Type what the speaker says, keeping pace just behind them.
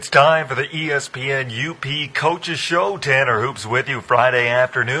It's time for the ESPN UP Coaches Show. Tanner Hoops with you Friday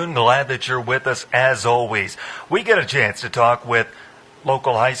afternoon. Glad that you're with us as always. We get a chance to talk with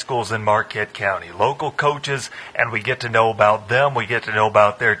local high schools in Marquette County, local coaches, and we get to know about them. We get to know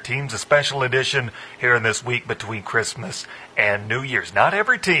about their teams. A special edition here in this week between Christmas and New Year's. Not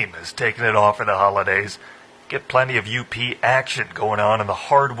every team is taking it off for the holidays. Get plenty of UP action going on in the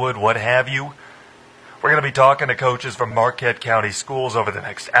hardwood, what have you. We're going to be talking to coaches from Marquette County schools over the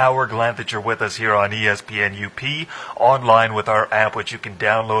next hour. Glad that you're with us here on ESPN UP, online with our app, which you can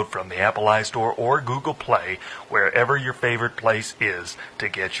download from the Apple iStore or Google Play, wherever your favorite place is to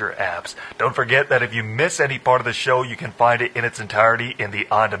get your apps. Don't forget that if you miss any part of the show, you can find it in its entirety in the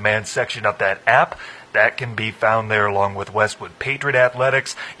on-demand section of that app. That can be found there along with Westwood Patriot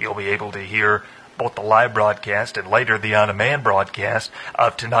Athletics. You'll be able to hear both the live broadcast and later the on-demand broadcast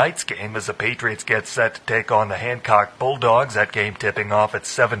of tonight's game as the Patriots get set to take on the Hancock Bulldogs. That game tipping off at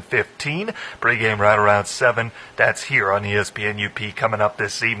 7:15. Pre-game right around 7. That's here on ESPN UP coming up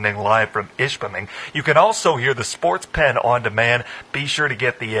this evening live from Ishpeming. You can also hear the Sports Pen on demand. Be sure to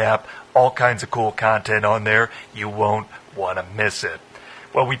get the app. All kinds of cool content on there. You won't want to miss it.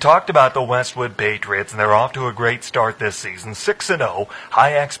 Well, we talked about the Westwood Patriots, and they're off to a great start this season, 6-0.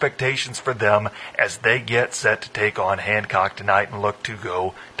 High expectations for them as they get set to take on Hancock tonight and look to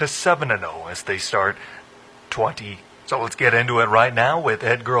go to 7-0 as they start 20. So let's get into it right now with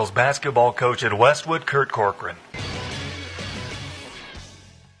head girls basketball coach at Westwood, Kurt Corcoran.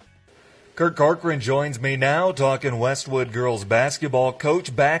 Kurt Corcoran joins me now, talking Westwood girls basketball.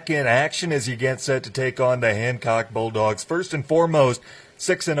 Coach, back in action as you get set to take on the Hancock Bulldogs. First and foremost,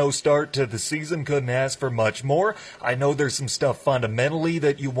 6-0 start to the season. Couldn't ask for much more. I know there's some stuff fundamentally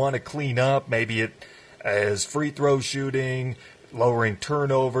that you want to clean up. Maybe it is free throw shooting, lowering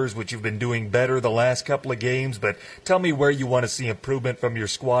turnovers, which you've been doing better the last couple of games. But tell me where you want to see improvement from your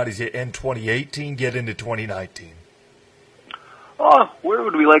squad as you end 2018, get into 2019. Where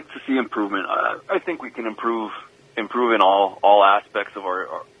would we like to see improvement? I think we can improve in all aspects of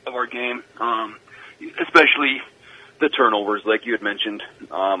our game, especially the turnovers, like you had mentioned.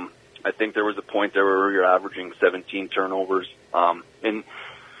 I think there was a point there where you're averaging 17 turnovers, and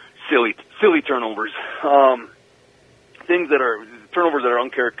silly turnovers, turnovers that are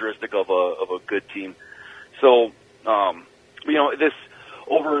uncharacteristic of a good team. So, this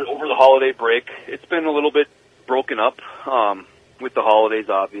over the holiday break, it's been a little bit broken up. With the holidays,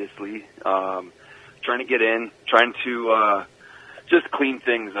 obviously, trying to get in, trying to just clean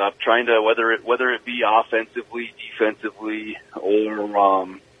things up, trying to whether it be offensively, defensively,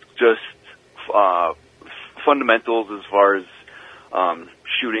 or just fundamentals as far as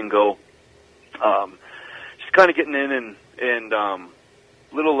shooting go. Just kind of getting in and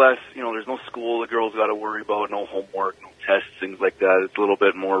little less. There's no school the girls got to worry about, no homework, no tests, things like that. It's a little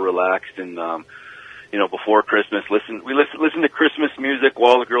bit more relaxed and. Before Christmas, listen to Christmas music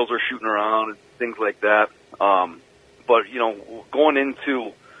while the girls are shooting around and things like that. But going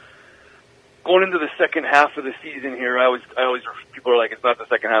into the second half of the season here, I always people are like, it's not the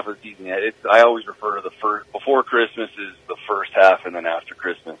second half of the season yet. I always refer to the first. Before Christmas is the first half, and then after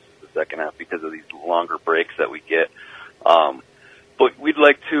Christmas is the second half because of these longer breaks that we get. But we'd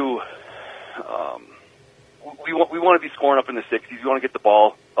like to. We want to be scoring up in the 60s. We want to get the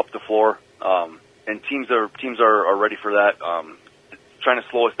ball up the floor. And teams are ready for that. Trying to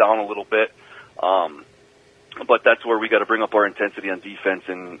slow us down a little bit, but that's where we got to bring up our intensity on defense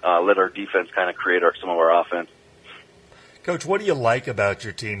and let our defense kind of create some of our offense. Coach, what do you like about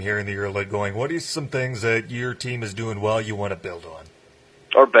your team here in the early going? What are some things that your team is doing well you want to build on?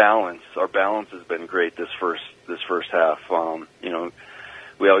 Our balance has been great this first half.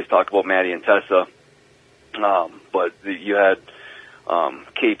 We always talk about Maddie and Tessa, but you had.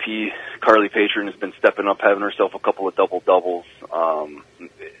 KP, Carly Patron, has been stepping up, having herself a couple of double-doubles.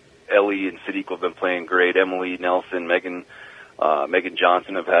 Ellie and Sadiq have been playing great. Emily Nelson, Megan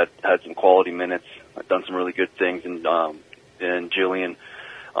Johnson have had some quality minutes, done some really good things. And Jillian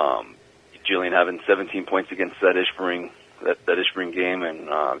having 17 points against that Ishpeming game. And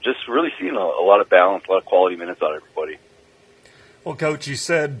just really seeing a lot of balance, a lot of quality minutes out of everybody. Well, Coach, you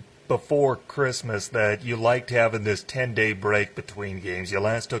said before Christmas that you liked having this 10-day break between games. You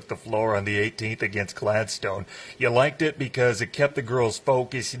last took the floor on the 18th against Gladstone. You liked it because it kept the girls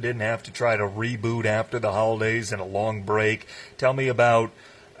focused. You didn't have to try to reboot after the holidays and a long break. Tell me about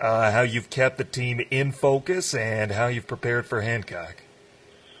how you've kept the team in focus and how you've prepared for Hancock.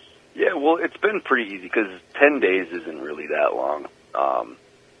 Yeah, well, it's been pretty easy because 10 days isn't really that long.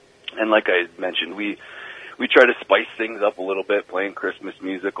 And like I mentioned, we try to spice things up a little bit, playing Christmas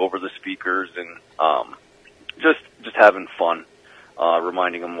music over the speakers and just having fun.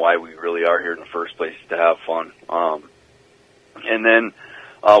 reminding them why we really are here in the first place, to have fun. And then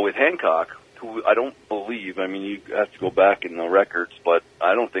with Hancock, who I don't believe, I mean, you have to go back in the records, but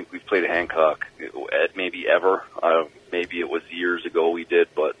I don't think we've played a Hancock at maybe ever. Maybe it was years ago we did,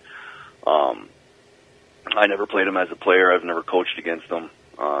 but I never played them as a player. I've never coached against them.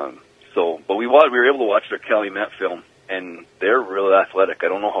 But we were able to watch their Calumet film, and they're really athletic. I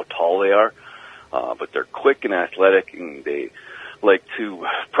don't know how tall they are, but they're quick and athletic, and they like to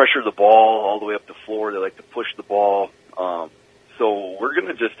pressure the ball all the way up the floor. They like to push the ball. So we're going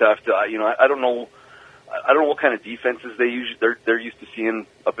to just have to, I don't know what kind of defenses they're used to seeing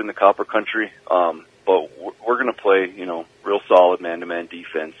up in the Copper Country. But we're going to play, real solid man-to-man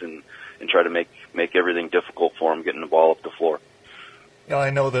defense and try to make everything difficult for them getting the ball up the floor. Yeah, I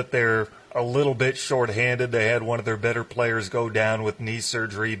know that they're a little bit short-handed. They had one of their better players go down with knee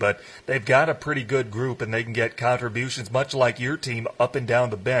surgery, but they've got a pretty good group, and they can get contributions, much like your team, up and down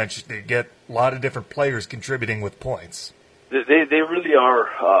the bench. They get a lot of different players contributing with points. They really are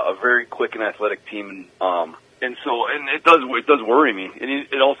a very quick and athletic team, and it does worry me, and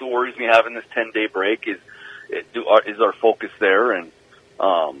it also worries me having this 10-day break. Is our focus there, and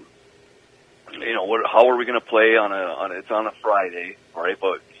how are we going to play it's on a Friday, right?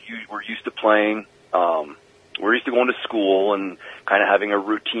 But we're used to playing. We're used to going to school and kind of having a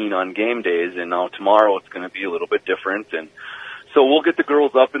routine on game days, and now tomorrow it's going to be a little bit different. And so we'll get the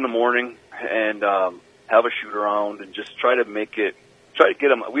girls up in the morning and have a shoot around and just try to get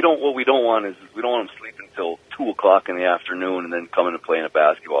them. What we don't want them sleeping until 2:00 in the afternoon and then coming and playing a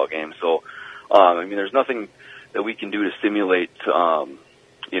basketball game. So, there's nothing that we can do to simulate, a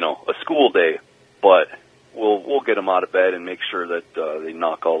school day, but we'll get them out of bed and make sure that they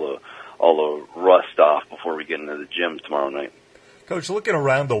knock all the rust off before we get into the gym tomorrow night. Coach, looking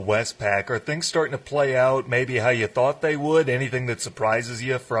around the Westpac, are things starting to play out maybe how you thought they would? Anything that surprises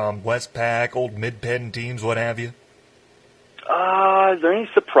you from Westpac, old mid-pen teams, what have you? Is there any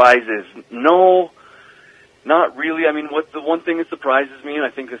surprises? No, not really. I mean, the one thing that surprises me, and I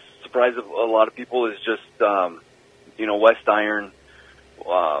think it's a surprise of a lot of people, is just, West Iron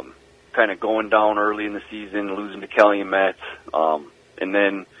kind of going down early in the season, losing to Calumet. And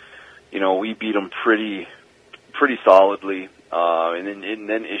then, we beat them pretty solidly. And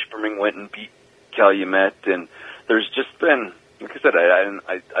then Ishpeming went and beat Calumet, and there's just been, like I said,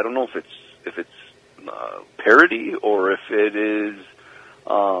 I don't know if it's parity or if it is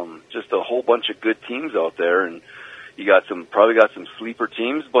just a whole bunch of good teams out there, and you probably got some sleeper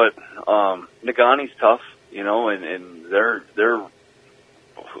teams, but Negauni's tough, and they're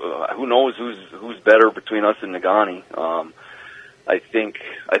who knows who's better between us and Negauni. I think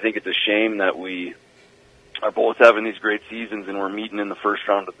it's a shame that we are both having these great seasons and we're meeting in the first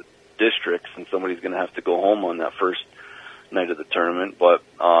round of the districts, and somebody's going to have to go home on that first night of the tournament. But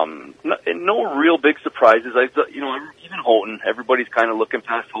no real big surprises. Even Houghton, everybody's kind of looking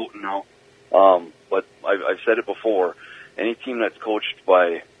past Houghton now. But I've said it before, any team that's coached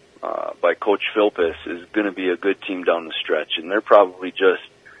by Coach Philpus is going to be a good team down the stretch, and they're probably just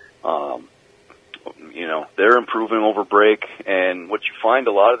they're improving over break. And what you find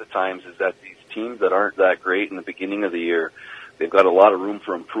a lot of the times is that these teams that aren't that great in the beginning of the year, they've got a lot of room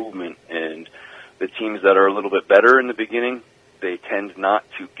for improvement, and the teams that are a little bit better in the beginning, they tend not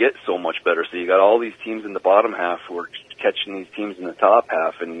to get so much better. So you got all these teams in the bottom half who are catching these teams in the top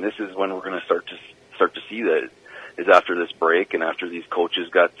half, and this is when we're going to start to see that, is after this break and after these coaches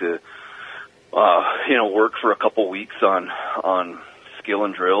got to work for a couple weeks on skill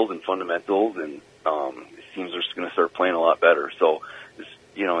and drills and fundamentals, and these teams are just going to start playing a lot better. So,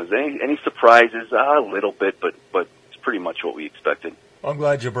 is there any surprises? A little bit, but it's pretty much what we expected. I'm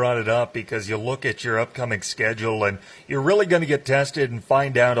glad you brought it up, because you look at your upcoming schedule and you're really going to get tested and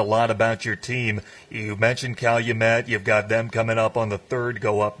find out a lot about your team. You mentioned Calumet. You've got them coming up on the 3rd,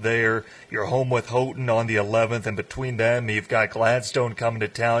 go up there. You're home with Houghton on the 11th, and between them, you've got Gladstone coming to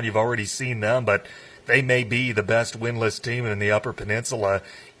town. You've already seen them, but they may be the best winless team in the Upper Peninsula.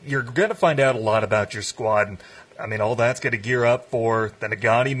 You're going to find out a lot about your squad. All that's going to gear up for the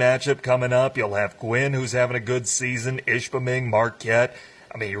Negauni matchup coming up. You'll have Gwynn, who's having a good season, Ishpeming, Marquette.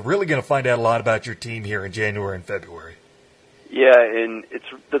 You're really going to find out a lot about your team here in January and February. Yeah, and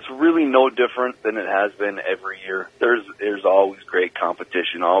that's really no different than it has been every year. There's always great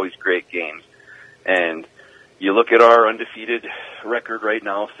competition, always great games. And you look at our undefeated record right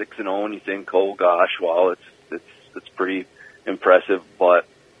now, 6-0, and you think, oh gosh, well, it's pretty impressive, but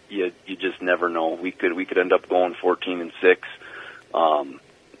you just never know. We could end up going 14-6,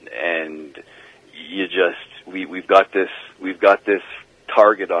 and we've got this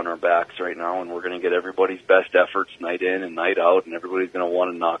target on our backs right now, and we're going to get everybody's best efforts night in and night out, and everybody's going to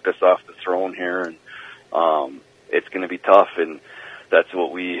want to knock us off the throne here, and it's going to be tough. And that's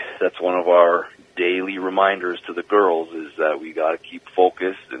one of our daily reminders to the girls, is that we got to keep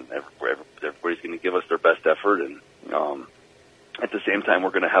focused, and everybody's going to give us their best effort, and at the same time, we're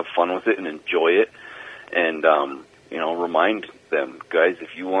going to have fun with it and enjoy it, and remind them, guys,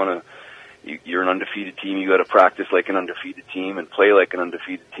 if you want to, you're an undefeated team, you got to practice like an undefeated team and play like an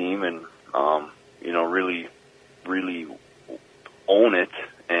undefeated team, and really, really own it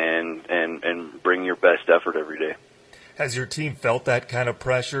and bring your best effort every day. Has your team felt that kind of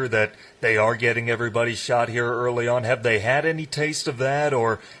pressure that they are getting everybody's shot here early on? Have they had any taste of that,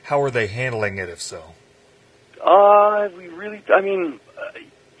 or how are they handling it, if so?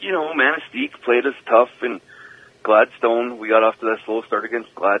 Manistee played us tough, and Gladstone, we got off to that slow start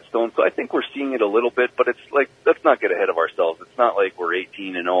against Gladstone, so I think we're seeing it a little bit, but it's like, let's not get ahead of ourselves. It's not like we're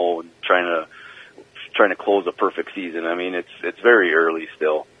 18-0 and trying to close a perfect season. I mean, it's very early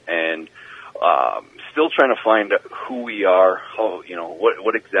still, and still trying to find who we are, how,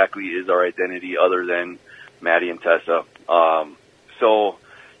 what exactly is our identity other than Maddie and Tessa.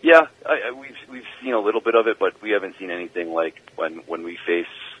 We've seen a little bit of it, but we haven't seen anything like when we face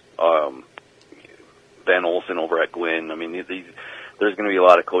Van Olsen over at Gwyn. I mean, there's going to be a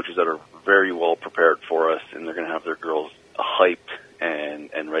lot of coaches that are very well prepared for us, and they're going to have their girls hyped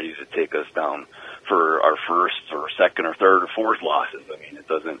and ready to take us down for our first or second or third or fourth losses. I mean,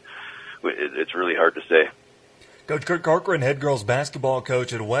 it's really hard to say. Coach Kurt Corcoran, head girls basketball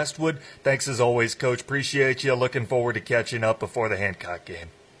coach at Westwood. Thanks as always, Coach. Appreciate you. Looking forward to catching up before the Hancock game.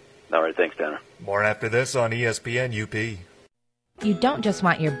 All right, thanks, Tanner. More after this on ESPN UP. You don't just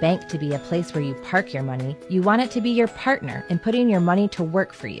want your bank to be a place where you park your money. You want it to be your partner in putting your money to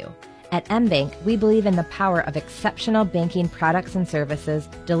work for you. At MBank, we believe in the power of exceptional banking products and services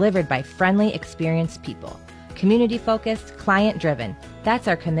delivered by friendly, experienced people. Community-focused, client-driven. That's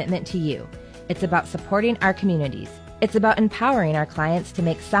our commitment to you. It's about supporting our communities. It's about empowering our clients to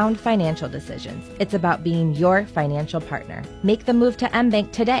make sound financial decisions. It's about being your financial partner. Make the move to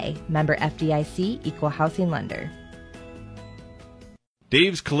MBank today. Member FDIC, Equal Housing Lender.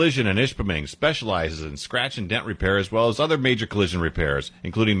 Dave's Collision in Ishpeming specializes in scratch and dent repair as well as other major collision repairs,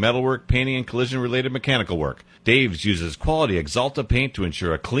 including metalwork, painting, and collision-related mechanical work. Dave's uses quality Axalta paint to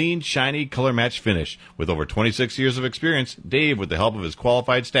ensure a clean, shiny, color-matched finish. With over 26 years of experience, Dave, with the help of his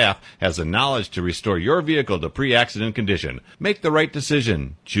qualified staff, has the knowledge to restore your vehicle to pre-accident condition. Make the right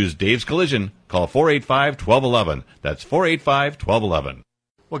decision. Choose Dave's Collision. Call 485-1211. That's 485-1211.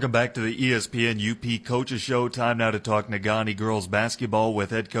 Welcome back to the ESPN UP Coaches Show. Time now to talk Negaunee girls basketball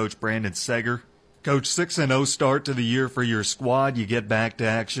with head coach Brandon Seger. Coach, 6-0 start to the year for your squad. You get back to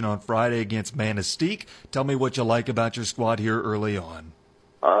action on Friday against Manistee. Tell me what you like about your squad here early on.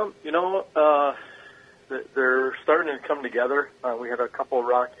 They're starting to come together. We had a couple of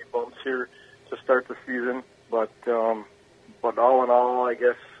rocky bumps here to start the season, but all in all, I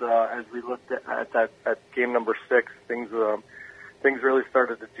guess as we looked at game number 6, things really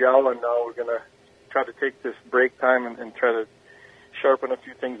started to gel, and now we're going to try to take this break time and try to sharpen a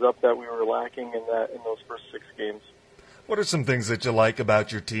few things up that we were lacking in those first 6 games. What are some things that you like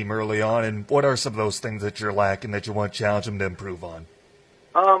about your team early on, and what are some of those things that you're lacking that you want to challenge them to improve on?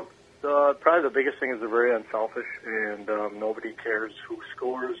 Probably the biggest thing is they're very unselfish, and nobody cares who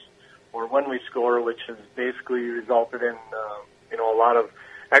scores or when we score, which has basically resulted in a lot of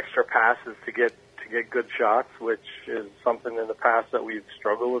extra passes to get good shots, which is something in the past that we've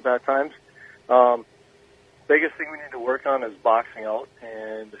struggled with at times. Biggest thing we need to work on is boxing out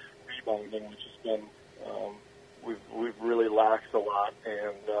and rebounding, which has been we've really lacked a lot.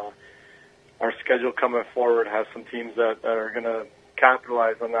 And our schedule coming forward has some teams that are going to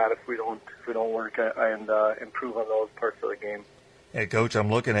capitalize on that if we don't work and improve on those parts of the game. Hey, Coach, I'm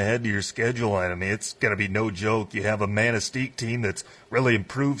looking ahead to your schedule, and I mean, it's going to be no joke. You have a Manistee team that's really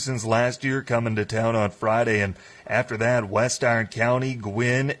improved since last year coming to town on Friday, and after that, West Iron County,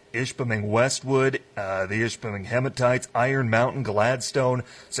 Gwyn, Ishpeming Westwood, the Ishpeming Hematites, Iron Mountain, Gladstone.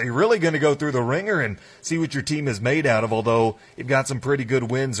 So you're really going to go through the ringer and see what your team is made out of, although you've got some pretty good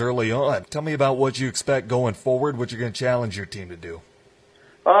wins early on. Tell me about what you expect going forward, what you're going to challenge your team to do.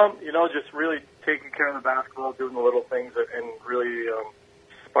 Just really taking care of the basketball, doing the little things, and really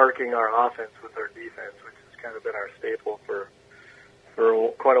sparking our offense with our defense, which has kind of been our staple for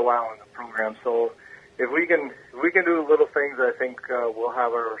quite a while in the program. So if we can do little things, I think we'll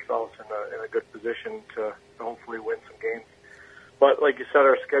have ourselves in a good position to hopefully win some games. But like you said,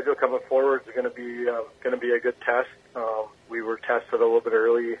 our schedule coming forward is going to be a good test. We were tested a little bit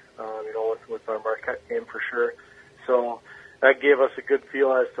early, with our Marquette game for sure. So that gave us a good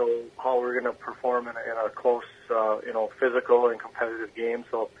feel as to how we're going to perform in a close, physical and competitive game.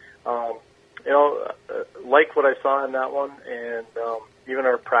 So, like what I saw in that one, and even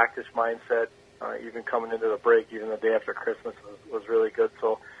our practice mindset, even coming into the break, even the day after Christmas, was really good.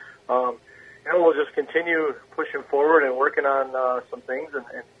 So, we'll just continue pushing forward and working on some things and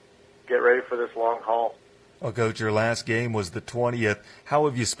get ready for this long haul. Well, Coach, your last game was the 20th. How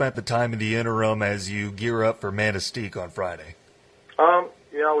have you spent the time in the interim as you gear up for Manistee on Friday?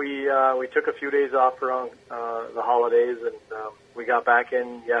 We took a few days off around the holidays, and we got back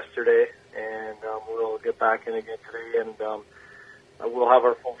in yesterday, and we'll get back in again today, and we'll have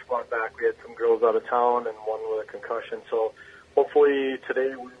our full squad back. We had some girls out of town and one with a concussion, so hopefully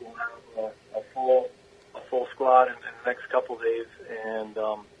today we will have a full squad in the next couple of days, and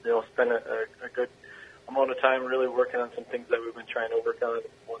spend a good amount of time really working on some things that we've been trying to work on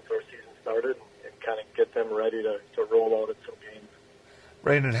once our season started, and kind of get them ready to roll out at some games.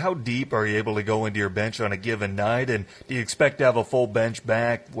 Brandon, how deep are you able to go into your bench on a given night, and do you expect to have a full bench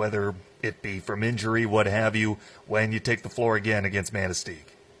back, whether it be from injury, what have you, when you take the floor again against Manistee?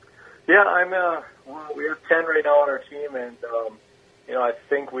 Yeah, we have 10 right now on our team, and I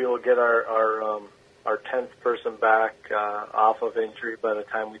think we will get our 10th person back off of injury by the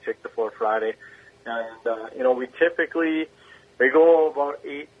time we take the floor Friday. And, we go about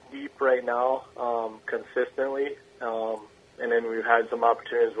 8 deep right now, consistently. And then we've had some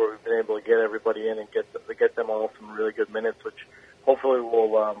opportunities where we've been able to get everybody in and get them all some really good minutes, which hopefully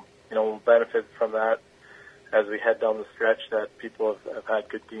will benefit from that as we head down the stretch, that people have had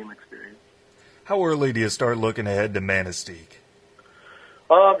good game experience. How early do you start looking ahead to Manistee?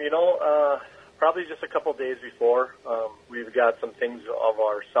 Probably just a couple days before. We've got some things of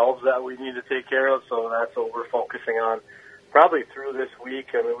ourselves that we need to take care of, so that's what we're focusing on probably through this week.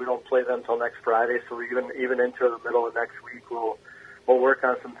 I mean, we don't play them until next Friday, so even into the middle of next week, we'll work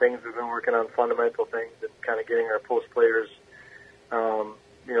on some things. We've been working on fundamental things and kind of getting our post players,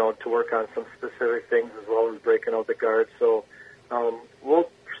 to work on some specific things as well as breaking out the guards. So we'll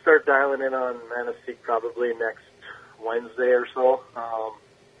start dialing in on Manistee probably next Wednesday or so.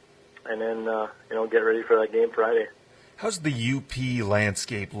 And then, get ready for that game Friday. How's the UP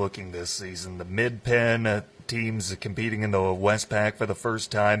landscape looking this season? The mid-pen teams competing in the Westpac for the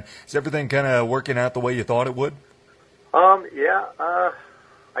first time. Is everything kind of working out the way you thought it would?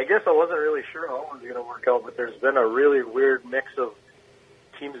 I guess I wasn't really sure how it was going to work out, but there's been a really weird mix of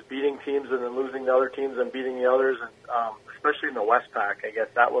teams beating teams and then losing to other teams and beating the others, and especially in the Westpac. I guess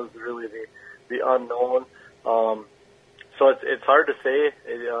that was really the unknown. So it's hard to say.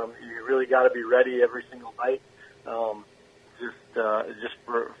 You really got to be ready every single night, just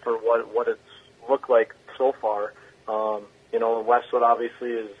for what it's looked like so far. Westwood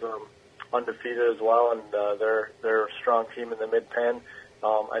obviously is undefeated as well, and they're a strong team in the mid pen.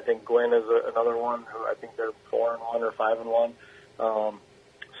 I think Gwen is another one who I think they're 4-1 or 5-1.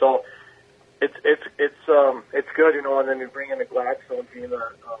 So it's good, and then you bring in the Gladstone team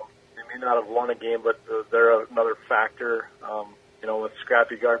that. May not have won a game, but they're another factor, with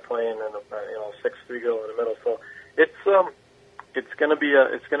Scrappy Guard playing and 6'3" girl in the middle. So it's going to be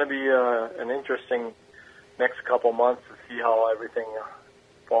an interesting next couple months to see how everything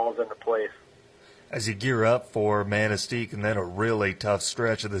falls into place. As you gear up for Manistee and then a really tough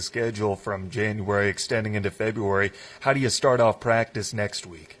stretch of the schedule from January extending into February, how do you start off practice next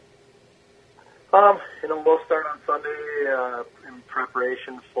week? We'll start on Sunday in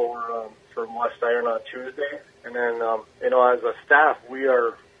preparation for West Iron on Tuesday, and then as a staff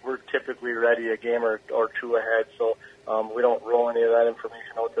we're typically ready a game or two ahead, so we don't roll any of that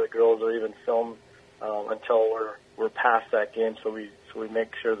information out to the girls or even film until we're past that game. So we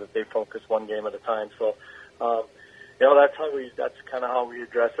make sure that they focus one game at a time. So that's kind of how we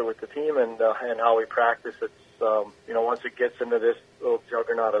address it with the team and how we practice. It's once it gets into this little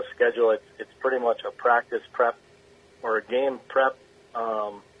juggernaut of schedule, it's pretty much a practice prep or a game prep,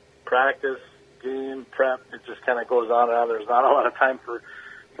 practice, game prep. It just kind of goes on and on. There's not a lot of time for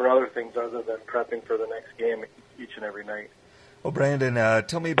other things other than prepping for the next game each and every night. Well, Brandon,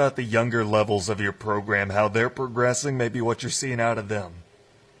 tell me about the younger levels of your program, how they're progressing, maybe what you're seeing out of them.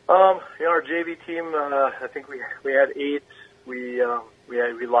 Our JV team, I think we had 8. We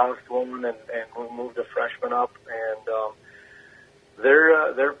lost one and we moved a freshman up, and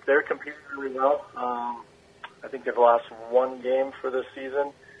they're competing really well. I think they've lost one game for this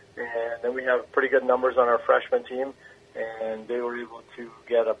season, and then we have pretty good numbers on our freshman team, and they were able to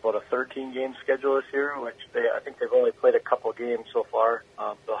get about a 13-game schedule this year, which I think they've only played a couple games so far.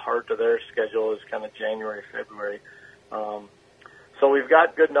 The heart of their schedule is kind of January, February. So we've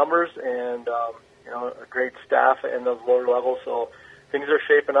got good numbers, and a great staff in those lower levels. So things are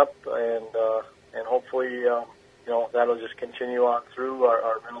shaping up, and hopefully, that'll just continue on through.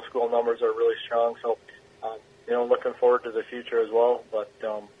 Our middle school numbers are really strong, so looking forward to the future as well. But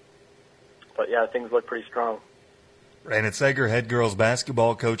yeah, things look pretty strong. Brandon Sager, head girls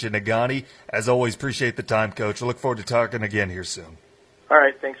basketball coach at Negaunee. As always, appreciate the time, Coach. Look forward to talking again here soon. All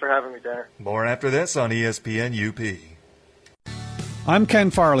right, thanks for having me, Tanner. More after this on ESPN UP. I'm Ken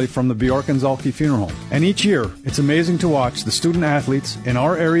Farley from the Bjork and Zalke Funeral Home, and each year it's amazing to watch the student athletes in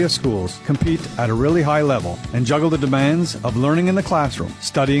our area schools compete at a really high level and juggle the demands of learning in the classroom,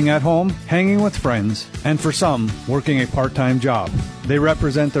 studying at home, hanging with friends, and for some, working a part-time job. They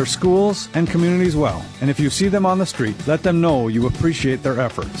represent their schools and communities well, and if you see them on the street, let them know you appreciate their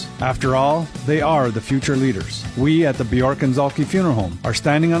efforts. After all, they are the future leaders. We at the Bjork and Zalke Funeral Home are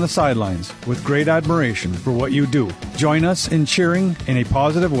standing on the sidelines with great admiration for what you do. Join us in cheering in a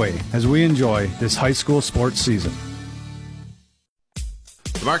positive way as we enjoy this high school sports season.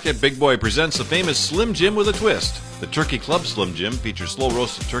 The Marquette Big Boy presents the famous Slim Jim with a twist. The Turkey Club Slim Jim features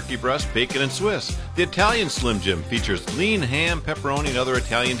slow-roasted turkey breast, bacon, and Swiss. The Italian Slim Jim features lean ham, pepperoni, and other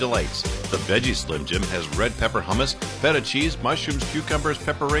Italian delights. The Veggie Slim Jim has red pepper hummus, feta cheese, mushrooms, cucumbers,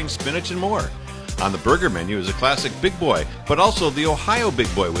 pepper rings, spinach, and more. On the burger menu is a classic Big Boy, but also the Ohio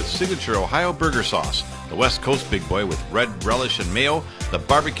Big Boy with signature Ohio burger sauce, the West Coast Big Boy with red relish and mayo, the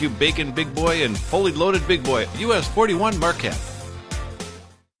barbecue bacon Big Boy, and fully loaded Big Boy, US 41 Marquette.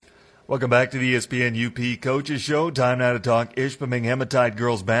 Welcome back to the ESPN UP Coaches Show. Time now to talk Ishpeming Hematite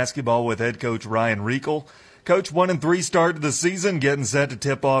girls basketball with head coach Ryan Riekel. Coach, 1-3 start to the season, getting set to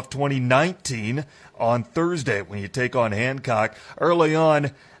tip off 2019 on Thursday when you take on Hancock. Early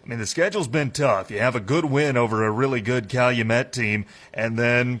on, the schedule's been tough. You have a good win over a really good Calumet team, and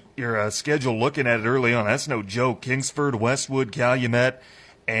then your schedule, looking at it early on, that's no joke. Kingsford, Westwood, Calumet,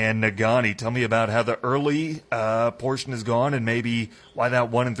 and Negaunee. Tell me about how the early portion has gone and maybe why that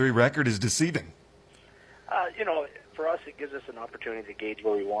 1-3 record is deceiving. For us, it gives us an opportunity to gauge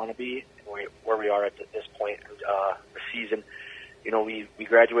where we want to be and where we are at this point in the season. We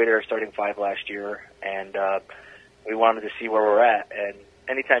graduated our starting five last year, and we wanted to see where we're at. And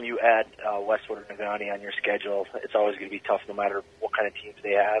anytime you add Westwood or Negaunee on your schedule, it's always going to be tough no matter what kind of teams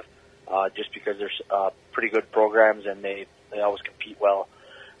they have, just because they're pretty good programs and they always compete well.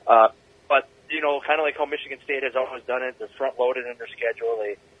 But kind of like how Michigan State has always done it, they're front-loaded in their schedule.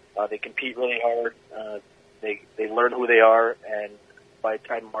 They compete really hard. They learn who they are, and by the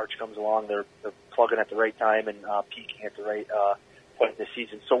time March comes along, they're plugging at the right time and peaking at the right point in the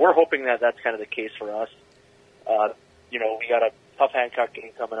season. So we're hoping that that's kind of the case for us. We got a tough Hancock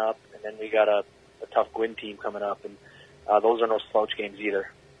game coming up, and then we got a tough Gwyn team coming up, and those are no slouch games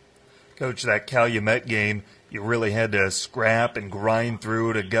either. Coach, that Calumet game, you really had to scrap and grind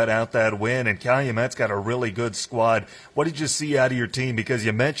through to gut out that win, and Calumet's got a really good squad. What did you see out of your team? Because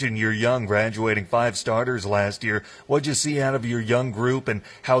you mentioned you're young, graduating 5 starters last year. What did you see out of your young group and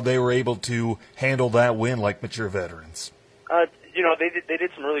how they were able to handle that win like mature veterans? They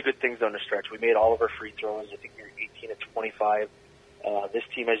did some really good things down the stretch. We made all of our free throws. I think we were 18 of 25. This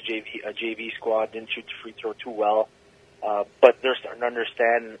team has a JV squad, didn't shoot the free throw too well. But they're starting to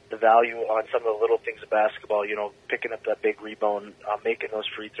understand the value on some of the little things of basketball, picking up that big rebound, making those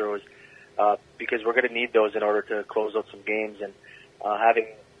free throws, because we're going to need those in order to close out some games. And I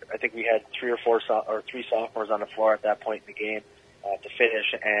think we had 3 sophomores on the floor at that point in the game to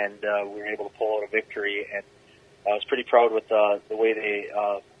finish, and we were able to pull out a victory. And I was pretty proud with the way they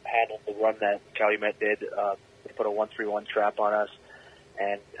handled the run that Calumet did. They put a 1-3-1 trap on us,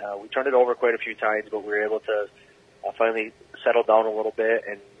 and we turned it over quite a few times, but we were able to finally settle down a little bit,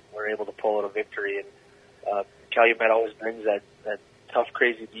 and we're able to pull out a victory. And Calumet always brings that tough,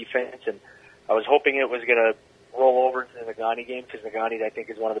 crazy defense, and I was hoping it was going to roll over to the Negaunee game, because Negaunee, I think,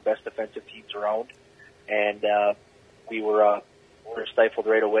 is one of the best defensive teams around, and we were stifled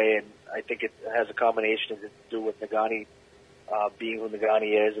right away, and I think it has a combination to do with Negaunee being who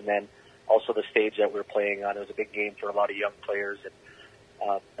Negaunee is, and then also the stage that we're playing on. It was a big game for a lot of young players, and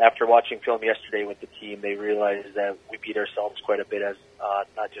after watching film yesterday with the team, they realized that we beat ourselves quite a bit, as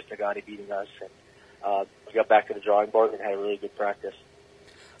not just Negaunee beating us. And we got back to the drawing board and had a really good practice.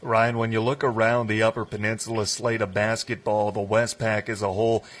 Ryan, when you look around the Upper Peninsula slate of basketball, the Westpac as a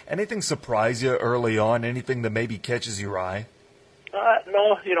whole, anything surprise you early on? Anything that maybe catches your eye?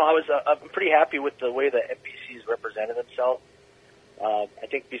 No, I'm pretty happy with the way the NPCs represented themselves. I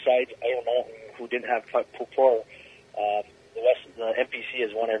think besides Iron Mountain, who didn't have Pupor, the NPC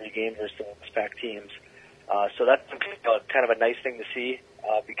has won every game versus the Westpac teams. So that's kind of a nice thing to see,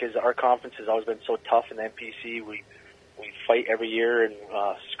 because our conference has always been so tough in the NPC. We fight every year and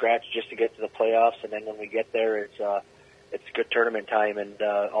scratch just to get to the playoffs, and then when we get there, it's good tournament time, and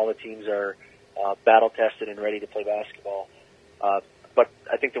all the teams are battle tested and ready to play basketball. But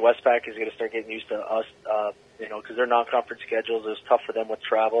I think the Westpac is going to start getting used to us, because their non-conference schedules is tough for them with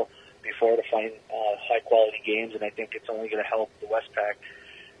travel before to find high-quality games, and I think it's only going to help the Westpac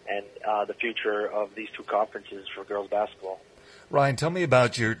and the future of these two conferences for girls basketball. Ryan, tell me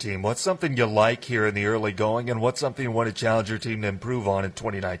about your team. What's something you like here in the early going, and what's something you want to challenge your team to improve on in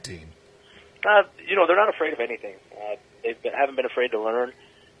 2019? They're not afraid of anything. Haven't been afraid to learn.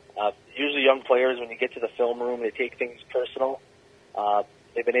 Usually young players, when you get to the film room, they take things personal.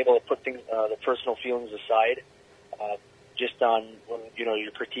 They've been able to put the personal feelings aside, just on when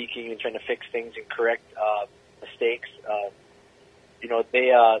you're critiquing and trying to fix things and correct mistakes.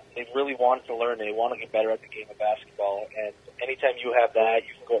 They really want to learn. They want to get better at the game of basketball. And anytime you have that,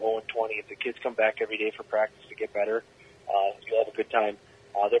 you can go 0-20. If the kids come back every day for practice to get better, you'll have a good time.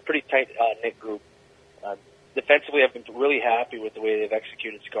 They're a pretty tight knit group. Defensively, I've been really happy with the way they've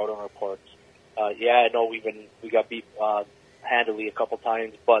executed scouting reports. I know we got beat handily a couple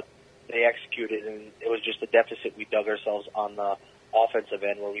times, but they executed, and it was just a deficit we dug ourselves on the offensive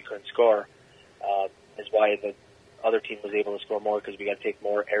end where we couldn't score. Is why the other team was able to score more, because we got to take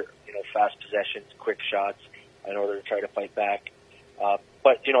more fast possessions, quick shots in order to try to fight back.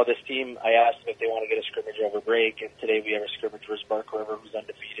 But this team, I asked them if they want to get a scrimmage over break, and today we have a scrimmage versus Bark River, who's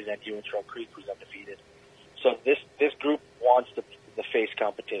undefeated, and Ewan Trail Creek, who's undefeated. So this group wants to face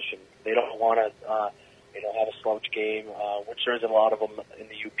competition. They don't want to have a slouch game, which there isn't a lot of them in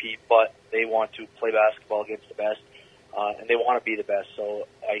the UP, but they want to play basketball against the best, and they want to be the best. So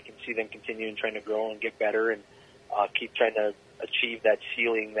I can see them continuing trying to grow and get better and keep trying to achieve that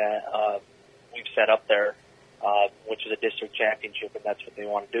ceiling that we've set up there, which is a district championship, and that's what they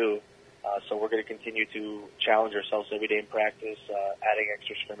want to do. So we're going to continue to challenge ourselves every day in practice, adding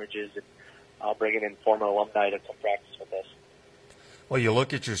extra scrimmages and bringing in former alumni to come practice with us. Well, you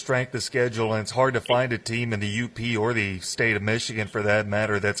look at your strength of schedule, and it's hard to find a team in the UP or the state of Michigan, for that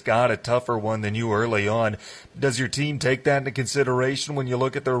matter, that's got a tougher one than you early on. Does your team take that into consideration when you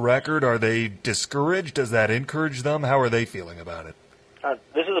look at their record? Are they discouraged? Does that encourage them? How are they feeling about it?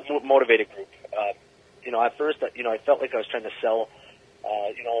 This is a motivated group. At first, I felt like I was trying to sell,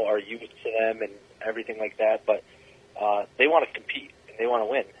 our youth to them and everything like that, but they want to compete and they want to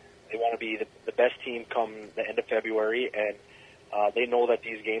win. They want to be the best team come the end of February, and they know that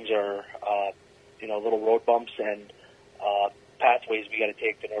these games are, little road bumps and pathways we got to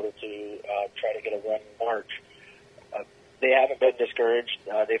take in order to try to get a run in March. They haven't been discouraged.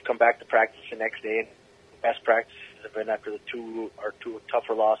 They've come back to practice the next day, and best practices have been after the two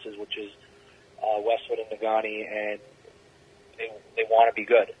tougher losses, which is Westwood and Nagani, and they want to be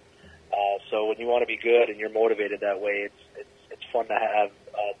good. So when you want to be good and you're motivated that way, it's fun to have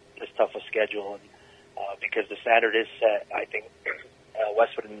this tough a schedule, and because the standard is set. I think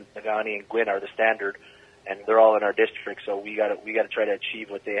Westwood and Nagani and Gwyn are the standard, and they're all in our district. So we got to try to achieve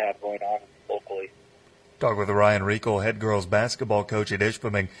what they have going on locally. Talk with Ryan Rico, head girls basketball coach at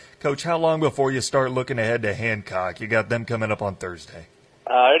Ishpeming. Coach, how long before you start looking ahead to Hancock? You got them coming up on Thursday.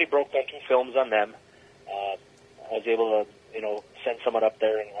 I already broke down 2 films on them. I was able to send someone up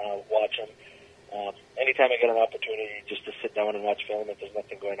there and watch them. Anytime I get an opportunity just to sit down and watch film, if there's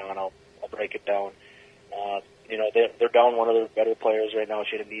nothing going on, I'll break it down. They're down one of their better players right now.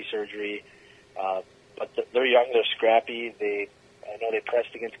 She had a knee surgery, but they're young. They're scrappy. I know they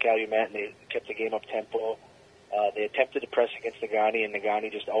pressed against Calumet and they kept the game up tempo. They attempted to press against Nagani, and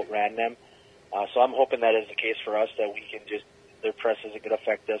Nagani just outran them. So I'm hoping that is the case for us, that we can their press isn't going to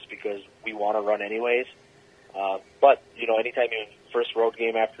affect us because we want to run anyways. But anytime you first road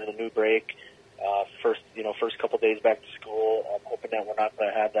game after the new break, first couple days back to school, I'm hoping that we're not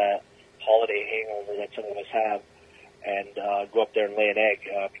going to have that holiday hangover that some of us have, and go up there and lay an egg,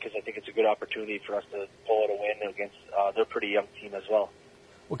 because I think it's a good opportunity for us to pull out a win against their pretty young team as well.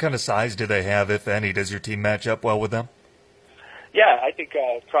 What kind of size do they have, if any? Does your team match up well with them? Yeah, I think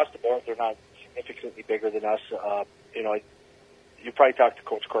across the board they're not significantly bigger than us. You probably talk to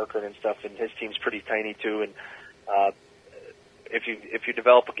Coach Corcoran and stuff, and his team's pretty tiny too. And if you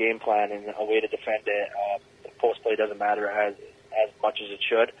develop a game plan and a way to defend it, the post play doesn't matter as much as it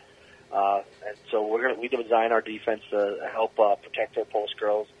should. And so we design our defense to help protect our post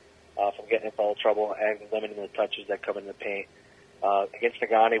girls from getting in foul trouble and limiting the touches that come in the paint. Against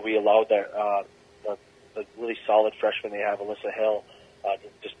Nagani, we allowed the really solid freshman they have, Alyssa Hill, to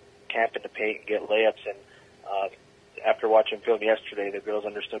just camp in the paint and get layups. And after watching film yesterday, the girls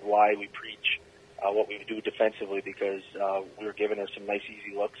understood why we preach what we do defensively, because we were giving her some nice,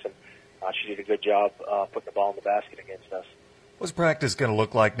 easy looks, and she did a good job putting the ball in the basket against us. What's practice going to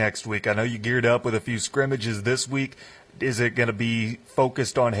look like next week? I know you geared up with a few scrimmages this week. Is it going to be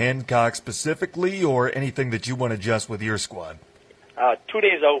focused on Hancock specifically, or anything that you want to adjust with your squad? 2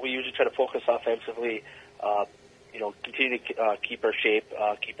 days out, we usually try to focus offensively, continue to keep our shape,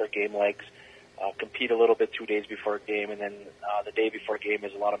 keep our game legs, compete a little bit 2 days before a game, and then the day before a game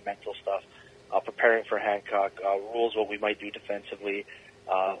is a lot of mental stuff, preparing for Hancock, rules, what we might do defensively,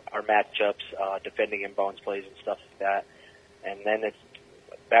 our matchups, defending inbounds plays and stuff like that. And then it's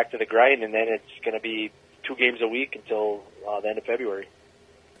back to the grind, and then it's going to be 2 games a week until the end of February.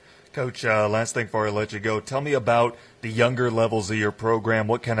 Coach, last thing before I let you go, tell me about the younger levels of your program,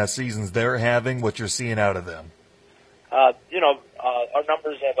 what kind of seasons they're having, what you're seeing out of them. Our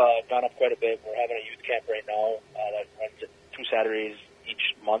numbers have gone up quite a bit. We're having a youth camp right now that runs 2 Saturdays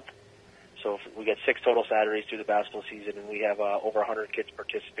each month. So we get 6 total Saturdays through the basketball season, and we have over 100 kids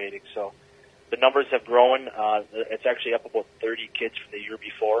participating. So the numbers have grown. It's actually up about 30 kids from the year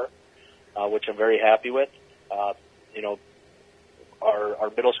before, which I'm very happy with. Our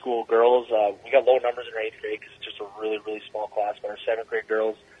middle school girls, we got low numbers in our 8th grade because it's just a really, really small class, but our 7th grade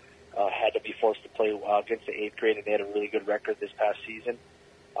girls had to be forced to play against the 8th grade, and they had a really good record this past season.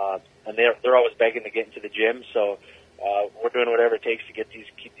 And they're always begging to get into the gym, so we're doing whatever it takes to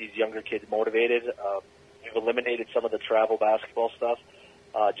keep these younger kids motivated. We've eliminated some of the travel basketball stuff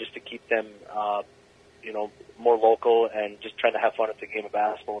just to keep them, more local and just trying to have fun at the game of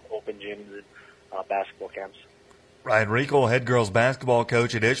basketball with open gyms and basketball camps. Ryan Riegel, head girls basketball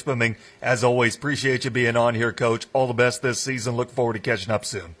coach at Ishpeming. As always, appreciate you being on here, Coach. All the best this season. Look forward to catching up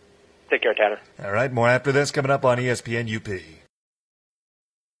soon. Take care, Tanner. All right, more after this coming up on ESPN UP.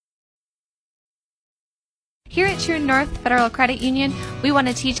 Here at True North Federal Credit Union, we want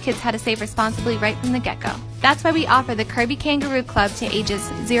to teach kids how to save responsibly right from the get-go. That's why we offer the Kirby Kangaroo Club to ages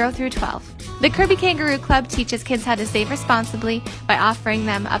 0 through 12. The Kirby Kangaroo Club teaches kids how to save responsibly by offering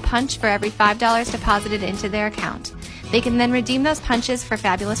them a punch for every $5 deposited into their account. They can then redeem those punches for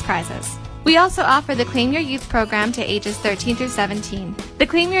fabulous prizes. We also offer the Claim Your Youth program to ages 13 through 17. The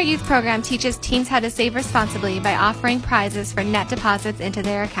Claim Your Youth program teaches teens how to save responsibly by offering prizes for net deposits into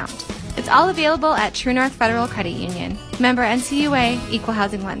their account. It's all available at True North Federal Credit Union. Member NCUA, Equal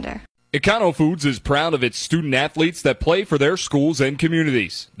Housing Lender. Econo Foods is proud of its student athletes that play for their schools and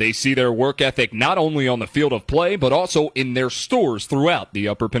communities. They see their work ethic not only on the field of play, but also in their stores throughout the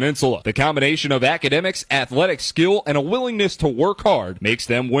Upper Peninsula. The combination of academics, athletic skill, and a willingness to work hard makes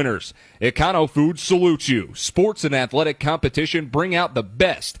them winners. Econo Foods salutes you. Sports and athletic competition bring out the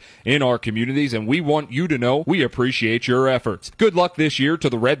best in our communities, and we want you to know we appreciate your efforts. Good luck this year to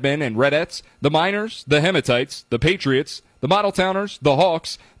the Redmen and Redettes, the Miners, the Hematites, the Patriots, the Model Towners, the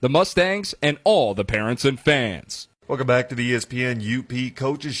Hawks, the Mustangs, and all the parents and fans. Welcome back to the ESPN UP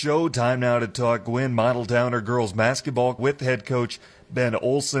Coaches Show. Time now to talk Gwynn Model Towner girls basketball with head coach Ben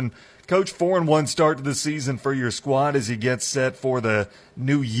Olson. Coach, 4-1 start to the season for your squad as you get set for the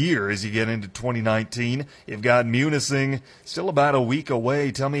new year as you get into 2019. You've got Munising still about a week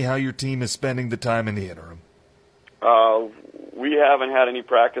away. Tell me how your team is spending the time in the interim. We haven't had any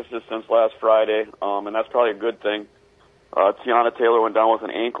practices since last Friday, and that's probably a good thing. Tiana Taylor went down with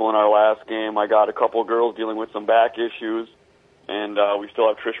an ankle in our last game. I got a couple of girls dealing with some back issues, and we still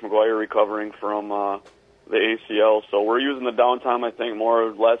have Trish McGuire recovering from the ACL. So we're using the downtime, I think, more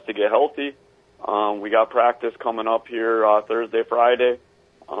or less to get healthy. We got practice coming up here Thursday, Friday,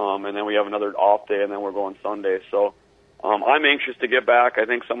 and then we have another off day, and then we're going Sunday. So I'm anxious to get back. I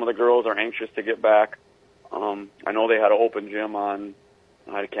think some of the girls are anxious to get back. I know they had an open gym on,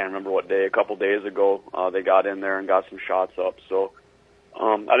 I can't remember what day, a couple days ago. They got in there and got some shots up. So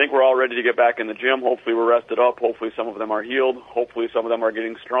I think we're all ready to get back in the gym. Hopefully we're rested up. Hopefully some of them are healed. Hopefully some of them are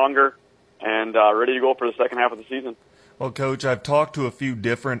getting stronger and ready to go for the second half of the season. Well, Coach, I've talked to a few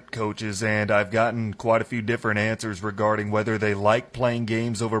different coaches, and I've gotten quite a few different answers regarding whether they like playing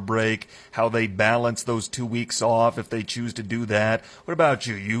games over break, how they balance those 2 weeks off if they choose to do that. What about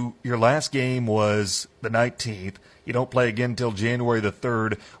you? Your last game was the 19th. You don't play again until January the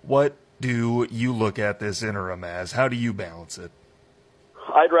 3rd. What do you look at this interim as? How do you balance it?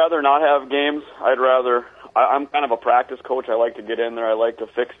 I'd rather not have games. I'm kind of a practice coach. I like to get in there. I like to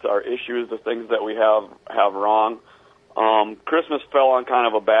fix our issues, the things that we have wrong. Christmas fell on kind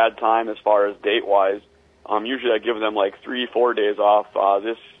of a bad time as far as date-wise. Usually I give them like 3-4 days off.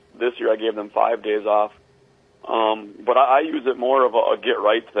 This year I gave them 5 days off. But I use it more of a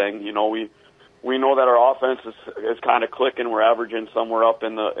get-right thing. You know, we know that our offense is kind of clicking. We're averaging somewhere up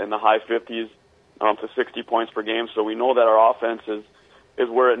in the high 50s to 60 points per game. So we know that our offense is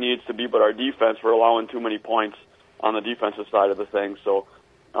where it needs to be, but our defense, we're allowing too many points on the defensive side of the thing. So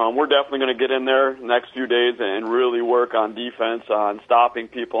we're definitely going to get in there the next few days and really work on defense, on stopping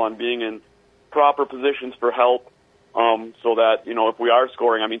people, on being in proper positions for help, so that, if we are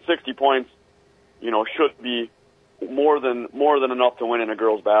scoring, 60 points, should be more than enough to win in a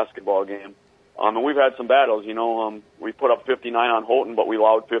girls' basketball game. And we've had some battles, we put up 59 on Houghton, but we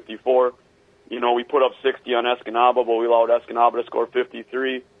allowed 54. We put up 60 on Escanaba, but we allowed Escanaba to score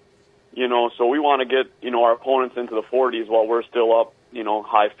 53. So we want to get, our opponents into the 40s while we're still up,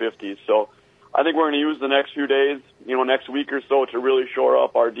 high 50s. So I think we're going to use the next few days, next week or so to really shore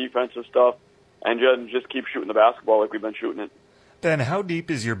up our defensive stuff and just keep shooting the basketball like we've been shooting it. Ben, how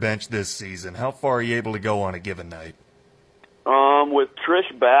deep is your bench this season? How far are you able to go on a given night? With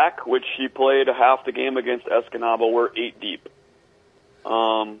Trish back, which she played half the game against Escanaba, we're 8 deep.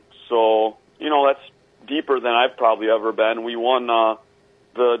 So, that's deeper than I've probably ever been. We won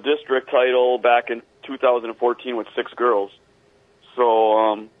the district title back in 2014 with 6 girls.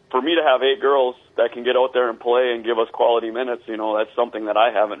 So for me to have 8 girls that can get out there and play and give us quality minutes, that's something that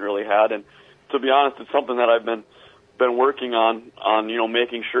I haven't really had. And to be honest, it's something that I've been working on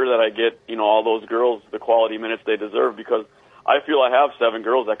making sure that I get, all those girls the quality minutes they deserve, because I feel I have 7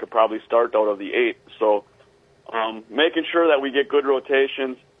 girls that could probably start out of the 8. So making sure that we get good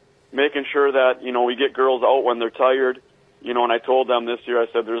rotations, making sure that, we get girls out when they're tired. And I told them this year, I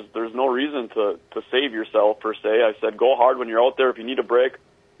said, there's no reason to save yourself per se. I said, go hard when you're out there. If you need a break,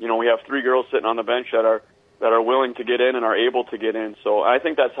 we have 3 girls sitting on the bench that are willing to get in and are able to get in. So I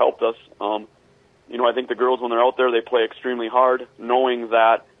think that's helped us. I think the girls, when they're out there, they play extremely hard, knowing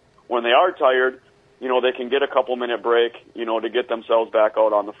that when they are tired, they can get a couple-minute break, to get themselves back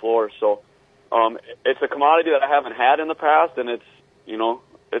out on the floor. So it's a commodity that I haven't had in the past, and it's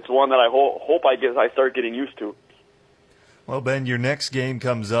one that I hope I start getting used to. Well, Ben, your next game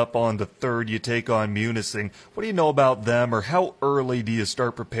comes up on the 3rd. You take on Munising. What do you know about them, or how early do you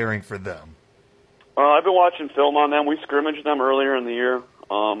start preparing for them? I've been watching film on them. We scrimmaged them earlier in the year.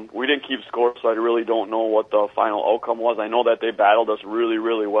 We didn't keep score, so I really don't know what the final outcome was. I know that they battled us really,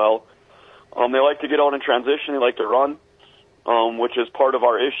 really well. They like to get out in transition. They like to run, which is part of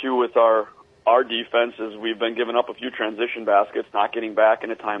our issue with our defense is we've been giving up a few transition baskets, not getting back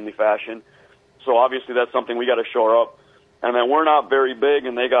in a timely fashion. So obviously that's something we got to shore up. And then we're not very big,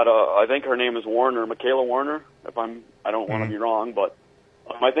 and they got I think her name is Warner, Michaela Warner, I don't want to be wrong, but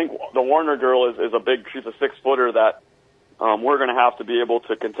I think the Warner girl is she's a 6-footer that we're going to have to be able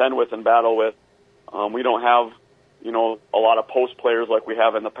to contend with and battle with. We don't have, a lot of post players like we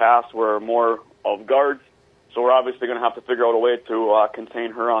have in the past. We're more of guards, so we're obviously going to have to figure out a way to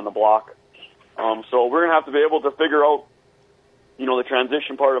contain her on the block. So we're going to have to be able to figure out, the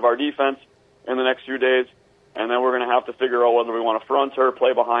transition part of our defense in the next few days, and then we're going to have to figure out whether we want to front her,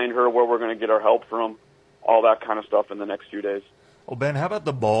 play behind her, where we're going to get our help from, all that kind of stuff in the next few days. Well, Ben, how about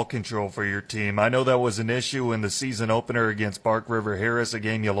the ball control for your team? I know that was an issue in the season opener against Bark River Harris, a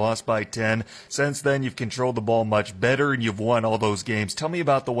game you lost by 10. Since then, you've controlled the ball much better, and you've won all those games. Tell me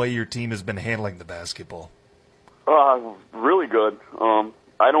about the way your team has been handling the basketball. Really good.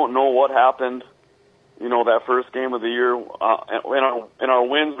 I don't know what happened, that first game of the year. In our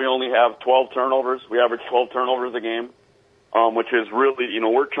wins, we only have 12 turnovers. We average 12 turnovers a game, which is really,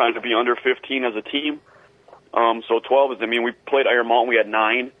 we're trying to be under 15 as a team. So 12 is, we played Iron Mountain, we had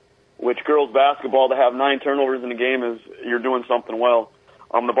 9, which girls basketball to have 9 turnovers in a game is, you're doing something well.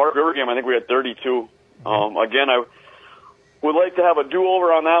 The Bark River game, I think we had 32. Again, I would like to have a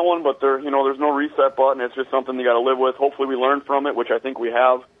do-over on that one, but there's no reset button. It's just something you got to live with. Hopefully we learn from it, which I think we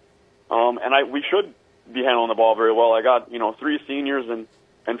have. And we should be handling the ball very well. I got, 3 seniors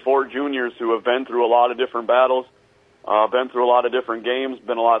and 4 juniors who have been through a lot of different battles, been through a lot of different games,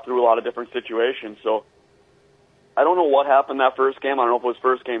 through a lot of different situations. So I don't know what happened that first game. I don't know if it was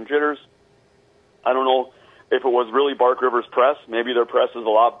first game jitters. I don't know if it was really Bark River's press. Maybe their press is a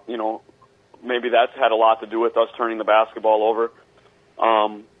lot, maybe that's had a lot to do with us turning the basketball over.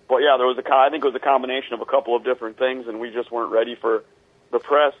 But yeah, I think it was a combination of a couple of different things, and we just weren't ready for the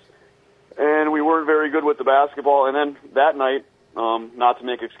press. And we weren't very good with the basketball. And then that night, not to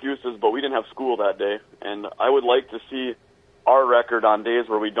make excuses, but we didn't have school that day. And I would like to see our record on days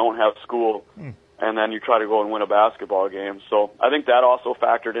where we don't have school, and then you try to go and win a basketball game. So I think that also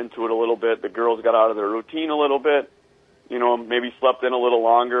factored into it a little bit. The girls got out of their routine a little bit, maybe slept in a little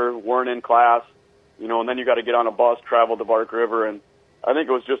longer, weren't in class, and then you got to get on a bus, travel to Bark River. And I think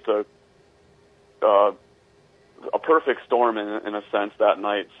it was just a perfect storm in a sense that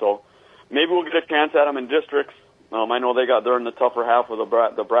night. So maybe we'll get a chance at them in districts. I know they're in the tougher half of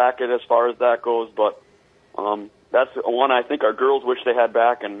the bracket as far as that goes, but that's one I think our girls wish they had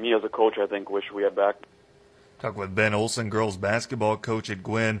back, and me as a coach I think wish we had back. Talk with Ben Olson, girls basketball coach at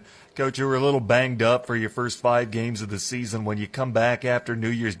Gwynn. Coach, you were a little banged up for your first 5 games of the season. When you come back after New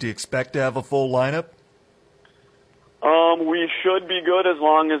Year's, do you expect to have a full lineup? We should be good as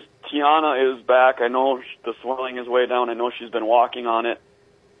long as Tiana is back. I know the swelling is way down. I know she's been walking on it.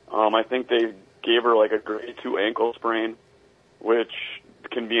 I think they gave her like a grade 2 ankle sprain, which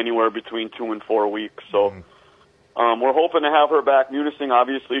can be anywhere between 2 and 4 weeks. So we're hoping to have her back. Munising,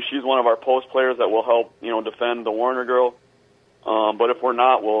 obviously, she's one of our post players that will help, defend the Warner girl. But if we're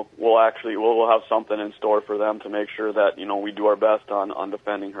not, we'll have something in store for them to make sure that, we do our best on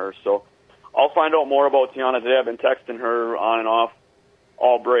defending her. So I'll find out more about Tiana today. I've been texting her on and off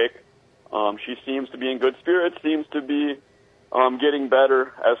all break. She seems to be in good spirits, seems to be getting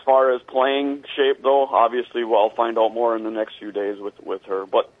better. As far as playing shape, though, obviously I'll find out more in the next few days with her.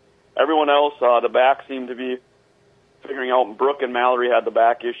 But everyone else, the back seemed to be figuring out. Brooke and Mallory had the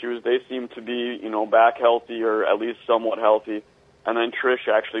back issues. They seem to be, back healthy or at least somewhat healthy. And then Trish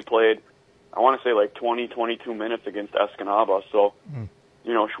actually played, I want to say like 20, 22 minutes against Escanaba. So,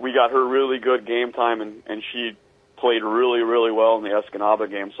 we got her really good game time, and she played really, really well in the Escanaba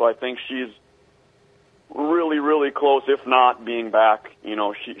game. So I think she's really, really close, if not being back.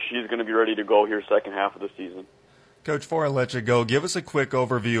 She's going to be ready to go here second half of the season. Coach, before I let you go, give us a quick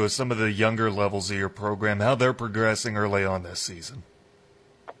overview of some of the younger levels of your program, how they're progressing early on this season.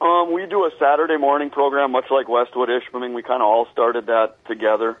 We do a Saturday morning program, much like Westwood Ishpeming. We kind of all started that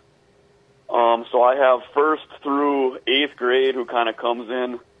together. So I have 1st through 8th grade who kind of comes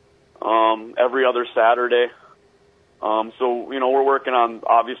in every other Saturday. So, we're working on,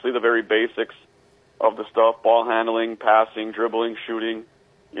 obviously, the very basics of the stuff, ball handling, passing, dribbling, shooting.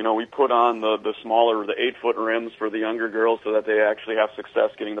 We put on the 8-foot rims for the younger girls so that they actually have success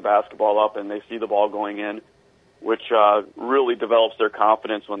getting the basketball up and they see the ball going in, which really develops their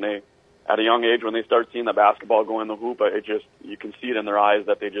confidence when they, at a young age, when they start seeing the basketball go in the hoop. You can see it in their eyes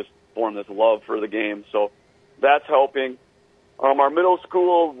that they just form this love for the game. So that's helping. Our middle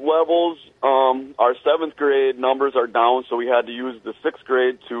school levels, our 7th grade numbers are down, so we had to use the 6th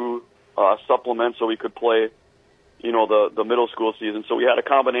grade to supplement so we could play, the middle school season. So we had a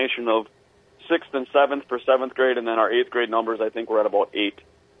combination of 6th and 7th for 7th grade, and then our 8th grade numbers, I think we're at about 8.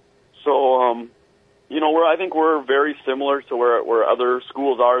 So, I think we're very similar to where other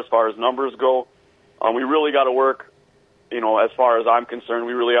schools are as far as numbers go. We really got to work, as far as I'm concerned,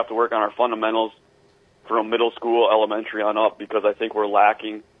 we really have to work on our fundamentals from middle school, elementary on up, because I think we're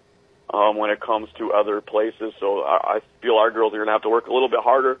lacking when it comes to other places. So I feel our girls are going to have to work a little bit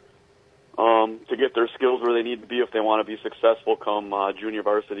harder to get their skills where they need to be if they want to be successful come junior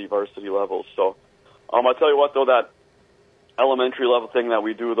varsity levels. So I'll tell you what, though, that elementary level thing that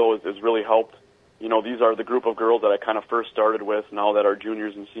we do, though, is really helped. These are the group of girls that I kind of first started with now that are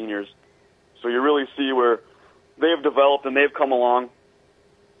juniors and seniors. So you really see where they've developed and they've come along.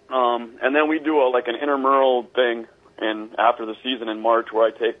 And then we do an intramural thing after the season in March where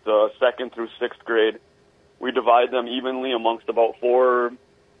I take the 2nd through 6th grade. We divide them evenly amongst about 4,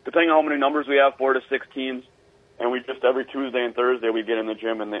 depending on how many numbers we have, 4 to 6 teams. And we just every Tuesday and Thursday we get in the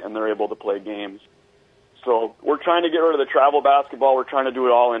gym and they're able to play games. So we're trying to get rid of the travel basketball. We're trying to do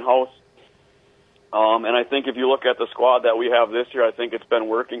it all in-house. And I think if you look at the squad that we have this year, I think it's been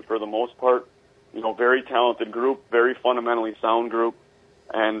working for the most part. Very talented group, very fundamentally sound group.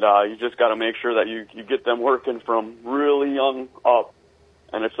 And you just got to make sure that you get them working from really young up.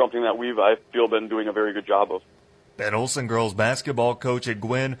 And it's something that I feel, been doing a very good job of. Ben Olson, girls basketball coach at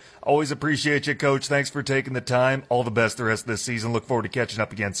Gwynn. Always appreciate you, Coach. Thanks for taking the time. All the best the rest of this season. Look forward to catching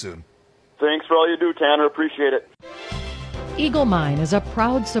up again soon. Thanks for all you do, Tanner. Appreciate it. Eagle Mine is a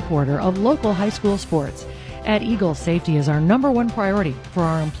proud supporter of local high school sports. At Eagle, safety is our #1 priority for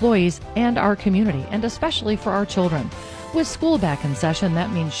our employees and our community, and especially for our children. With school back in session,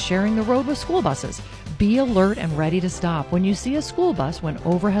 that means sharing the road with school buses. Be alert and ready to stop when you see a school bus when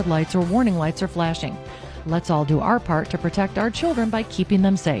overhead lights or warning lights are flashing. Let's all do our part to protect our children by keeping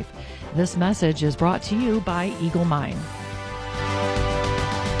them safe. This message is brought to you by Eagle Mine.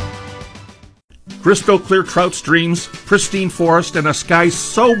 Crystal clear trout streams, pristine forest, and a sky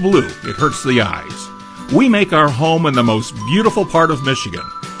so blue it hurts the eyes. We make our home in the most beautiful part of Michigan.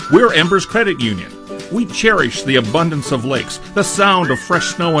 We're Embers Credit Union. We cherish the abundance of lakes, the sound of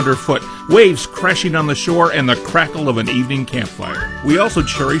fresh snow underfoot, waves crashing on the shore, and the crackle of an evening campfire. We also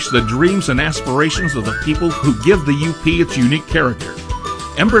cherish the dreams and aspirations of the people who give the UP its unique character.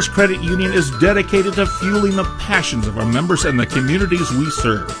 Embers Credit Union is dedicated to fueling the passions of our members and the communities we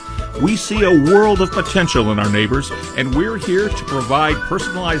serve. We see a world of potential in our neighbors, and we're here to provide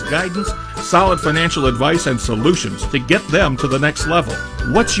personalized guidance, solid financial advice, and solutions to get them to the next level.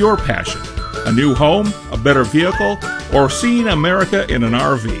 What's your passion? A new home, a better vehicle, or seeing America in an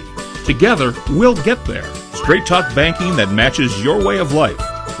RV. Together, we'll get there. Straight talk banking that matches your way of life.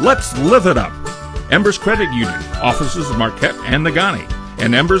 Let's live it up. Embers Credit Union, offices in Marquette and Nagani,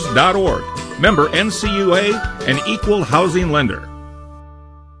 and embers.org. Member NCUA, an equal housing lender.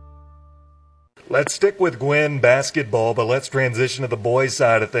 Let's stick with Gwynn basketball, but let's transition to the boys'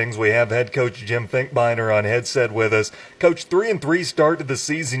 side of things. We have head coach Jim Finkbeiner on headset with us. Coach, 3-3 start to the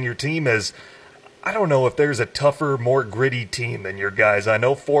season. Your team is, I don't know if there's a tougher, more gritty team than your guys. I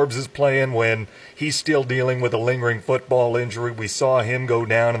know Forbes is playing when he's still dealing with a lingering football injury. We saw him go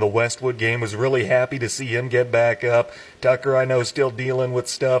down in the Westwood game. Was really happy to see him get back up. Tucker, I know, still dealing with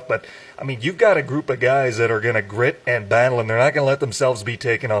stuff. But, I mean, you've got a group of guys that are going to grit and battle, and they're not going to let themselves be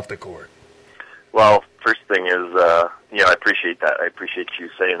taken off the court. Well, first thing is, I appreciate that. I appreciate you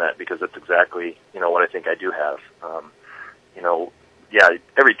saying that because that's exactly, what I think I do have.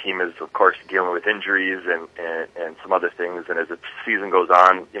 Every team is, of course, dealing with injuries and some other things. And as the season goes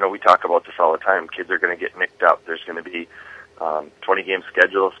on, we talk about this all the time. Kids are going to get nicked up. There's going to be 20-game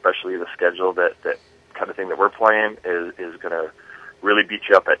schedule, especially the schedule that kind of thing that we're playing is going to really beat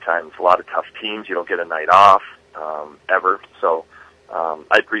you up at times. A lot of tough teams. You don't get a night off ever. So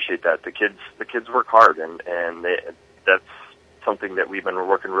I appreciate that. The kids work hard, and that's something that we've been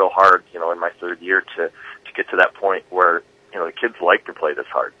working real hard, in my third year to get to that point where, the kids like to play this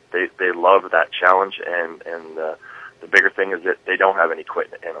hard. They love that challenge, and the bigger thing is that they don't have any quit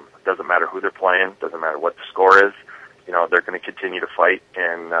in them. It doesn't matter who they're playing, doesn't matter what the score is, they're going to continue to fight,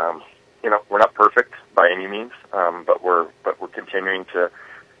 and, we're not perfect by any means, but we're continuing to,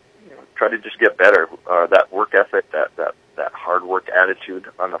 try to just get better. That work ethic, that hard work attitude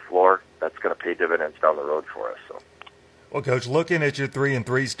on the floor, that's going to pay dividends down the road for us. So. Well, Coach, looking at your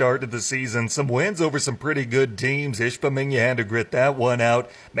 3-3 start to the season, some wins over some pretty good teams. Ishpeming, you had to grit that one out.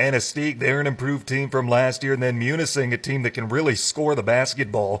 Manistee, they're an improved team from last year. And then Munising, a team that can really score the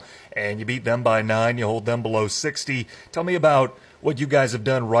basketball. And you beat them by 9. You hold them below 60. Tell me about what you guys have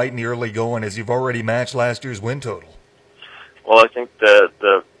done right in the early going as you've already matched last year's win total. Well, I think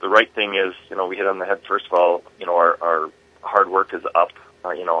the right thing is, we hit on the head first of all. Our hard work is up.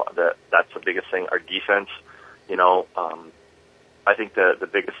 That's the biggest thing. Our defense, I think the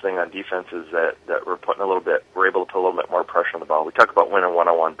biggest thing on defense is that we're able to put a little bit more pressure on the ball. We talk about winning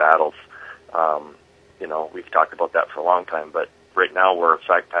one-on-one battles. We've talked about that for a long time, but right now we're in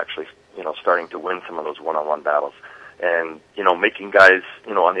fact actually, starting to win some of those one-on-one battles. And, making guys,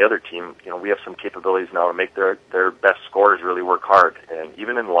 on the other team, we have some capabilities now to make their best scorers really work hard. And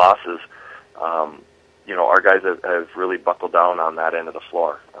even in losses, our guys have really buckled down on that end of the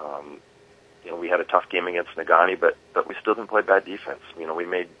floor. We had a tough game against Nagani, but we still didn't play bad defense. We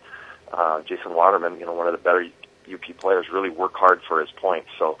made Jason Waterman, one of the better UP players, really work hard for his points.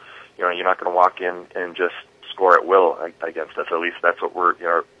 So, you're not going to walk in and just score at will against us. At least that's what we're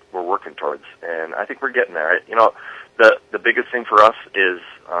working towards. And I think we're getting there. The biggest thing for us is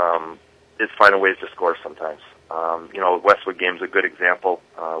finding ways to score sometimes. Westwood game's a good example.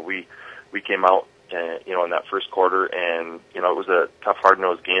 We came out, in that first quarter, and it was a tough,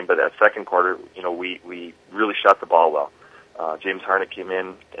 hard-nosed game. But that second quarter, we really shot the ball well. James Harnett came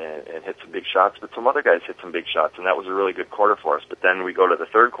in and hit some big shots, but some other guys hit some big shots, and that was a really good quarter for us. But then we go to the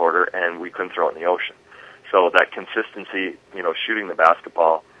third quarter, and we couldn't throw it in the ocean. So that consistency, shooting the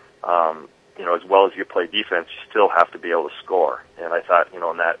basketball, as well as you play defense, you still have to be able to score. And I thought, in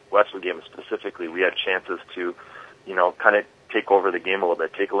that Westwood game specifically, we had chances to, kind of take over the game a little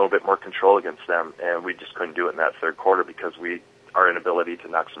bit, take a little bit more control against them, and we just couldn't do it in that third quarter because our inability to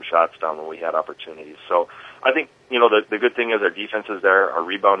knock some shots down when we had opportunities. So I think, the good thing is our defense is there, our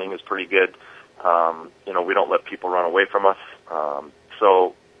rebounding is pretty good. We don't let people run away from us.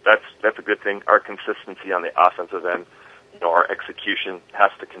 So that's a good thing. Our consistency on the offensive end, our execution has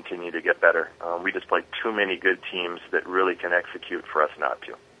to continue to get better. We just play too many good teams that really can execute for us not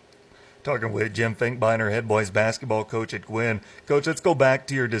to. Talking with Jim Finkbeiner, head boys basketball coach at Gwynn. Coach, let's go back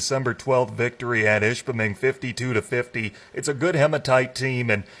to your December 12th victory at Ishpeming, 52-50. It's a good hematite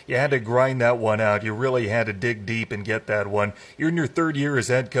team, and you had to grind that one out. You really had to dig deep and get that one. You're in your third year as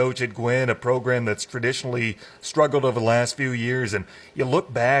head coach at Gwynn, a program that's traditionally struggled over the last few years, and you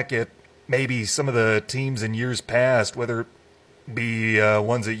look back at maybe some of the teams in years past, whether it be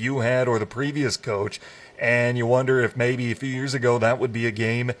ones that you had or the previous coach, and you wonder if maybe a few years ago that would be a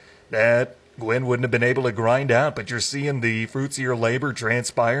game that Gwynn wouldn't have been able to grind out, but you're seeing the fruits of your labor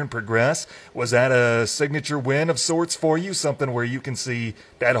transpire and progress. Was that a signature win of sorts for you, something where you can see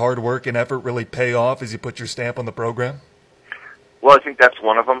that hard work and effort really pay off as you put your stamp on the program? Well, I think that's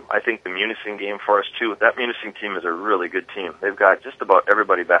one of them. I think the Munising game for us, too. That Munising team is a really good team. They've got just about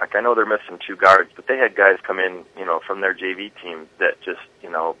everybody back. I know they're missing 2 guards, but they had guys come in, from their JV team that just,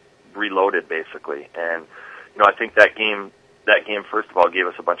 reloaded, basically. And, I think that game, first of all, gave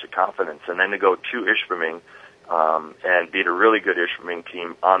us a bunch of confidence. And then to go to Ishpeming and beat a really good Ishpeming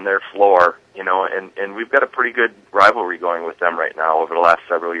team on their floor, and we've got a pretty good rivalry going with them right now over the last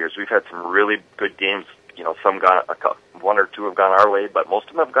several years. We've had some really good games. Some gone, 1 or 2 have gone our way, but most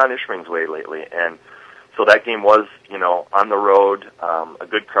of them have gone Ishpeming's way lately. And so that game was, on the road, a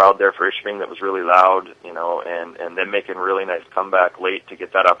good crowd there for Ishpeming that was really loud, and then making a really nice comeback late to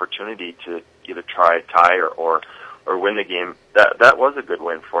get that opportunity to either try, tie, or win the game. That was a good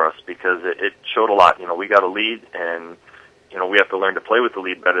win for us because it showed a lot. We got a lead, and we have to learn to play with the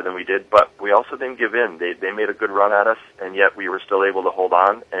lead better than we did, but we also didn't give in. They made a good run at us, and yet we were still able to hold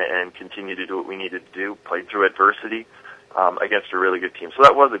on and continue to do what we needed to do, played through adversity against a really good team. So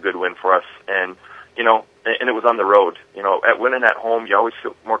that was a good win for us, and it was on the road. At winning at home, you always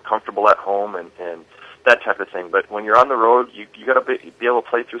feel more comfortable at home and that type of thing. But when you're on the road, you got to be able to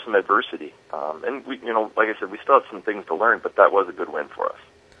play through some adversity. And we, like I said, we still have some things to learn, but that was a good win for us.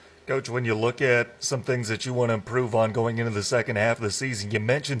 Coach, when you look at some things that you want to improve on going into the second half of the season, you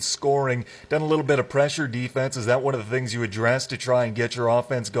mentioned scoring, done a little bit of pressure defense. Is that one of the things you address to try and get your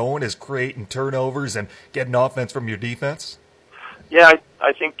offense going, is creating turnovers and getting offense from your defense? Yeah,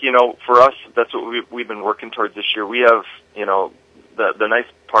 I think, for us, that's what we've been working towards this year. We have, the nice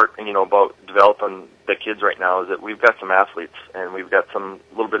part, about developing the kids right now is that we've got some athletes and we've got some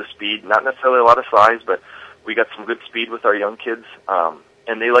little bit of speed, not necessarily a lot of size, but we got some good speed with our young kids.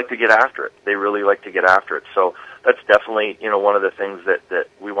 And they like to get after it. They really like to get after it. So that's definitely, one of the things that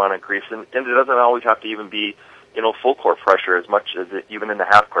we want to increase. And it doesn't always have to even be, full court pressure as much as even in the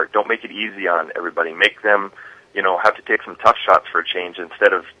half court. Don't make it easy on everybody. Make them, have to take some tough shots for a change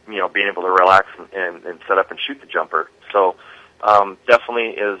instead of, being able to relax and set up and shoot the jumper. So definitely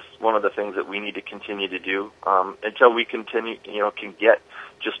is one of the things that we need to continue to do until we continue, can get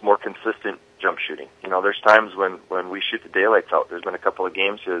just more consistent jump shooting. There's times when we shoot the daylights out. There's been a couple of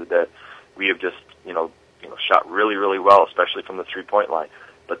games here that we have just, shot really, really well, especially from the 3-point line.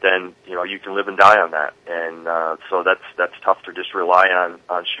 But then, you can live and die on that. And so that's tough to just rely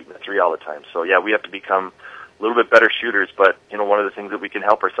on shooting a 3 all the time. So, yeah, we have to become a little bit better shooters. But, one of the things that we can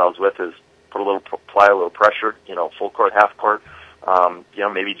help ourselves with is apply a little pressure, full court, half court,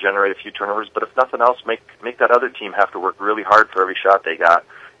 maybe generate a few turnovers. But if nothing else, make that other team have to work really hard for every shot they got.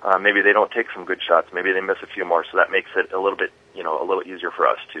 Maybe they don't take some good shots. Maybe they miss a few more, so that makes it a little bit, a little easier for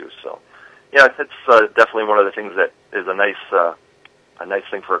us too. So, yeah, it's definitely one of the things that is a nice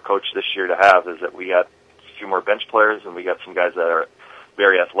thing for a coach this year to have is that we got a few more bench players and we got some guys that are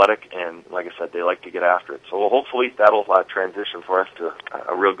very athletic and, like I said, they like to get after it. So hopefully that'll transition for us to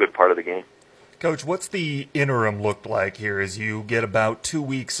a real good part of the game. Coach, what's the interim look like here as you get about 2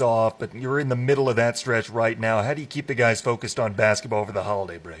 weeks off, but you're in the middle of that stretch right now? How do you keep the guys focused on basketball over the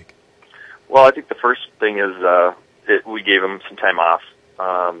holiday break? Well, I think the first thing is we gave them some time off.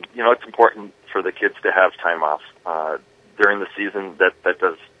 It's important for the kids to have time off. During the season,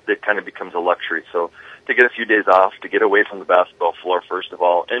 that kind of becomes a luxury. So to get a few days off, to get away from the basketball floor, first of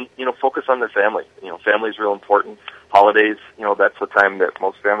all, and, focus on their family. Family is real important. Holidays, that's the time that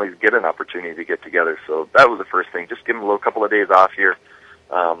most families get an opportunity to get together. So that was the first thing. Just give them a couple of days off here.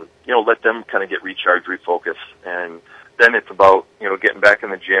 Let them kind of get recharged, refocus. And then it's about, getting back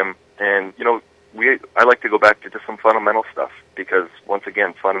in the gym. And, I like to go back to just some fundamental stuff because, once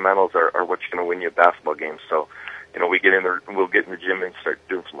again, fundamentals are what's going to win you a basketball game. So, we get in there, we'll get in the gym and start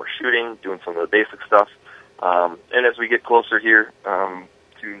doing some more shooting, doing some of the basic stuff. And as we get closer here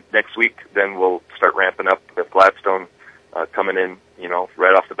to next week, then we'll start ramping up with Gladstone coming in,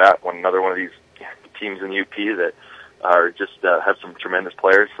 right off the bat. Another one of these teams in UP that are just have some tremendous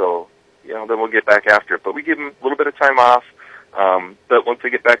players. So, then we'll get back after it. But we give them a little bit of time off. But once we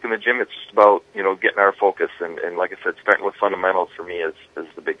get back in the gym, it's just about, getting our focus. And like I said, starting with fundamentals for me is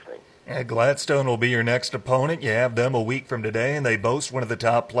the big thing. Yeah, Gladstone will be your next opponent. You have them a week from today, and they boast one of the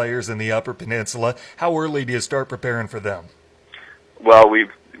top players in the Upper Peninsula. How early do you start preparing for them? Well, we've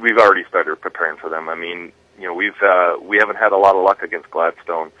already started preparing for them. I mean, we haven't had a lot of luck against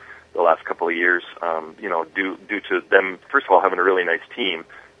Gladstone the last couple of years. Due to them, first of all, having a really nice team.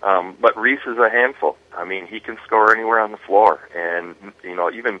 But Reese is a handful. I mean, he can score anywhere on the floor, and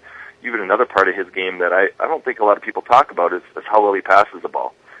even another part of his game that I don't think a lot of people talk about is how well he passes the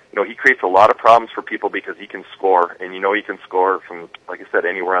ball. He creates a lot of problems for people because he can score, and he can score from, like I said,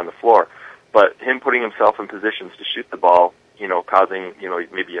 anywhere on the floor. But him putting himself in positions to shoot the ball, causing,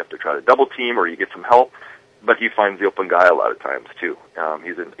 maybe you have to try to double team or you get some help, but he finds the open guy a lot of times too.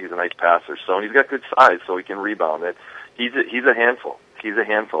 He's a nice passer, so and he's got good size, so he can rebound. He's a handful. He's a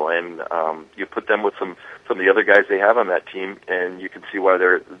handful, and you put them with some of the other guys they have on that team, and you can see why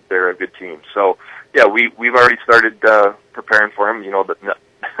they're a good team. So yeah, we've already started preparing for him. You know, the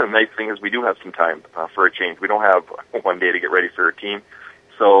nice thing is we do have some time for a change. We don't have one day to get ready for a team,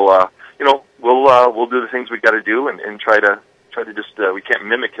 so you know, we'll do the things we got to do and try to just we can't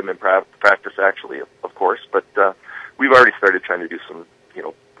mimic him in practice actually, of course, but we've already started trying to do some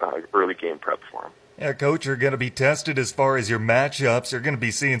early game prep for him. Yeah, Coach, you're going to be tested as far as your matchups. You're going to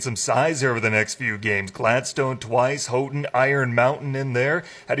be seeing some size over the next few games. Gladstone twice, Houghton, Iron Mountain in there.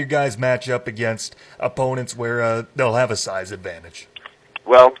 How do you guys match up against opponents where they'll have a size advantage?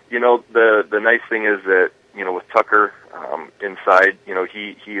 Well, you know, the nice thing is that, you know, with Tucker inside, you know,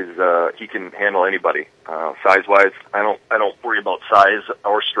 he can handle anybody. Size-wise, I don't worry about size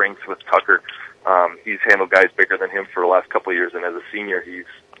or strength with Tucker. He's handled guys bigger than him for the last couple of years, and as a senior, he's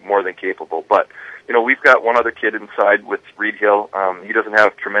more than capable. But you know, we've got one other kid inside with Reed Hill. He doesn't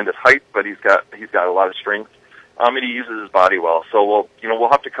have tremendous height, but he's got a lot of strength. And he uses his body well. So we'll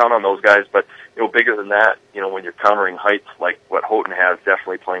have to count on those guys. But you know, bigger than that, you know, when you're countering heights like what Houghton has,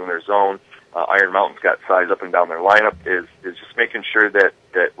 definitely playing their zone. Iron Mountain's got size up and down their lineup. Is just making sure that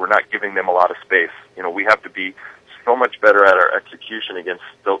we're not giving them a lot of space. You know, we have to be so much better at our execution against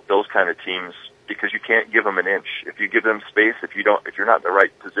those kind of teams, because you can't give them an inch. If you give them space, if you're not in the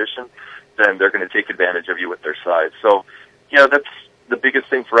right position, then they're going to take advantage of you with their size. So, yeah, that's the biggest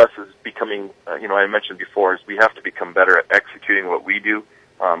thing for us is becoming, you know, I mentioned before, is we have to become better at executing what we do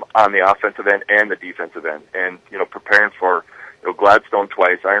on the offensive end and the defensive end. And, you know, preparing for, you know, Gladstone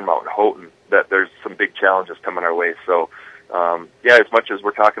twice, Iron Mountain, Houghton, that there's some big challenges coming our way. So, yeah, as much as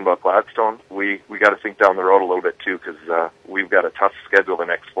we're talking about Gladstone, we got to think down the road a little bit too, because we've got a tough schedule the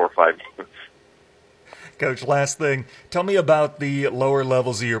next 4 or 5 games. Coach, last thing, tell me about the lower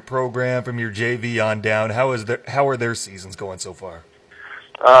levels of your program from your JV on down. How are their seasons going so far?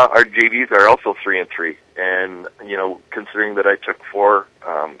 Our JVs are also 3-3, and you know, considering that I took 4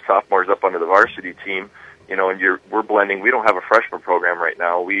 sophomores up onto the varsity team, you know, and we're blending. We don't have a freshman program right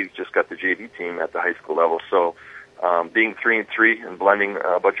now. We've just got the JV team at the high school level. So, being 3-3 and blending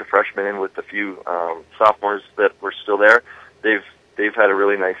a bunch of freshmen in with a few sophomores that were still there, they've had a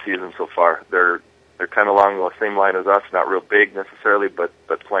really nice season so far. They're kind of along the same line as us, not real big necessarily, but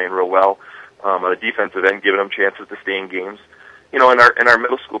playing real well. On the defensive end, giving them chances to stay in games. You know, in our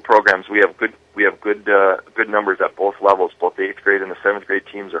middle school programs, we have good numbers at both levels. Both the 8th grade and the 7th grade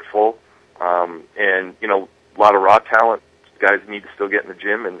teams are full, and you know, a lot of raw talent. Guys need to still get in the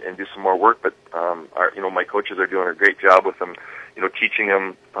gym and do some more work, but my coaches are doing a great job with them. You know, teaching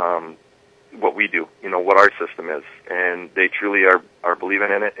them what we do. You know, what our system is, and they truly are believing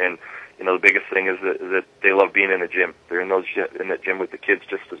in it. And you know, the biggest thing is that they love being in the gym. They're in the gym with the kids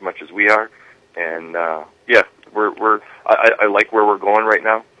just as much as we are. And yeah, I like where we're going right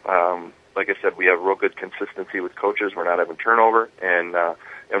now. Like I said, we have real good consistency with coaches. We're not having turnover, and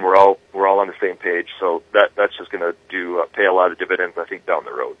we're all on the same page. So that's just going to pay a lot of dividends, I think, down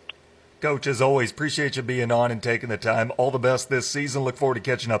the road. Coach, as always, appreciate you being on and taking the time. All the best this season. Look forward to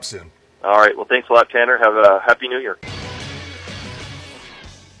catching up soon. All right. Well, thanks a lot, Tanner. Have a happy New Year.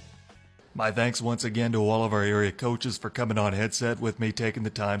 My thanks once again to all of our area coaches for coming on Headset with me, taking the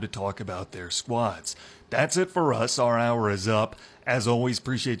time to talk about their squads. That's it for us. Our hour is up. As always,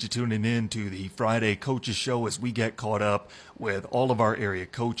 appreciate you tuning in to the Friday Coaches Show as we get caught up with all of our area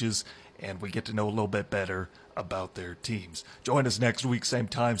coaches and we get to know a little bit better about their teams. Join us next week, same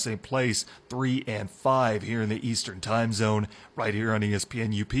time, same place, 3 and 5 here in the Eastern Time Zone, right here on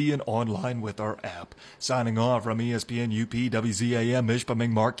ESPN UP and online with our app. Signing off from ESPN UP WZAM Ishpeming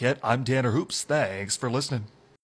Marquette, I'm Tanner Hoops. Thanks for listening.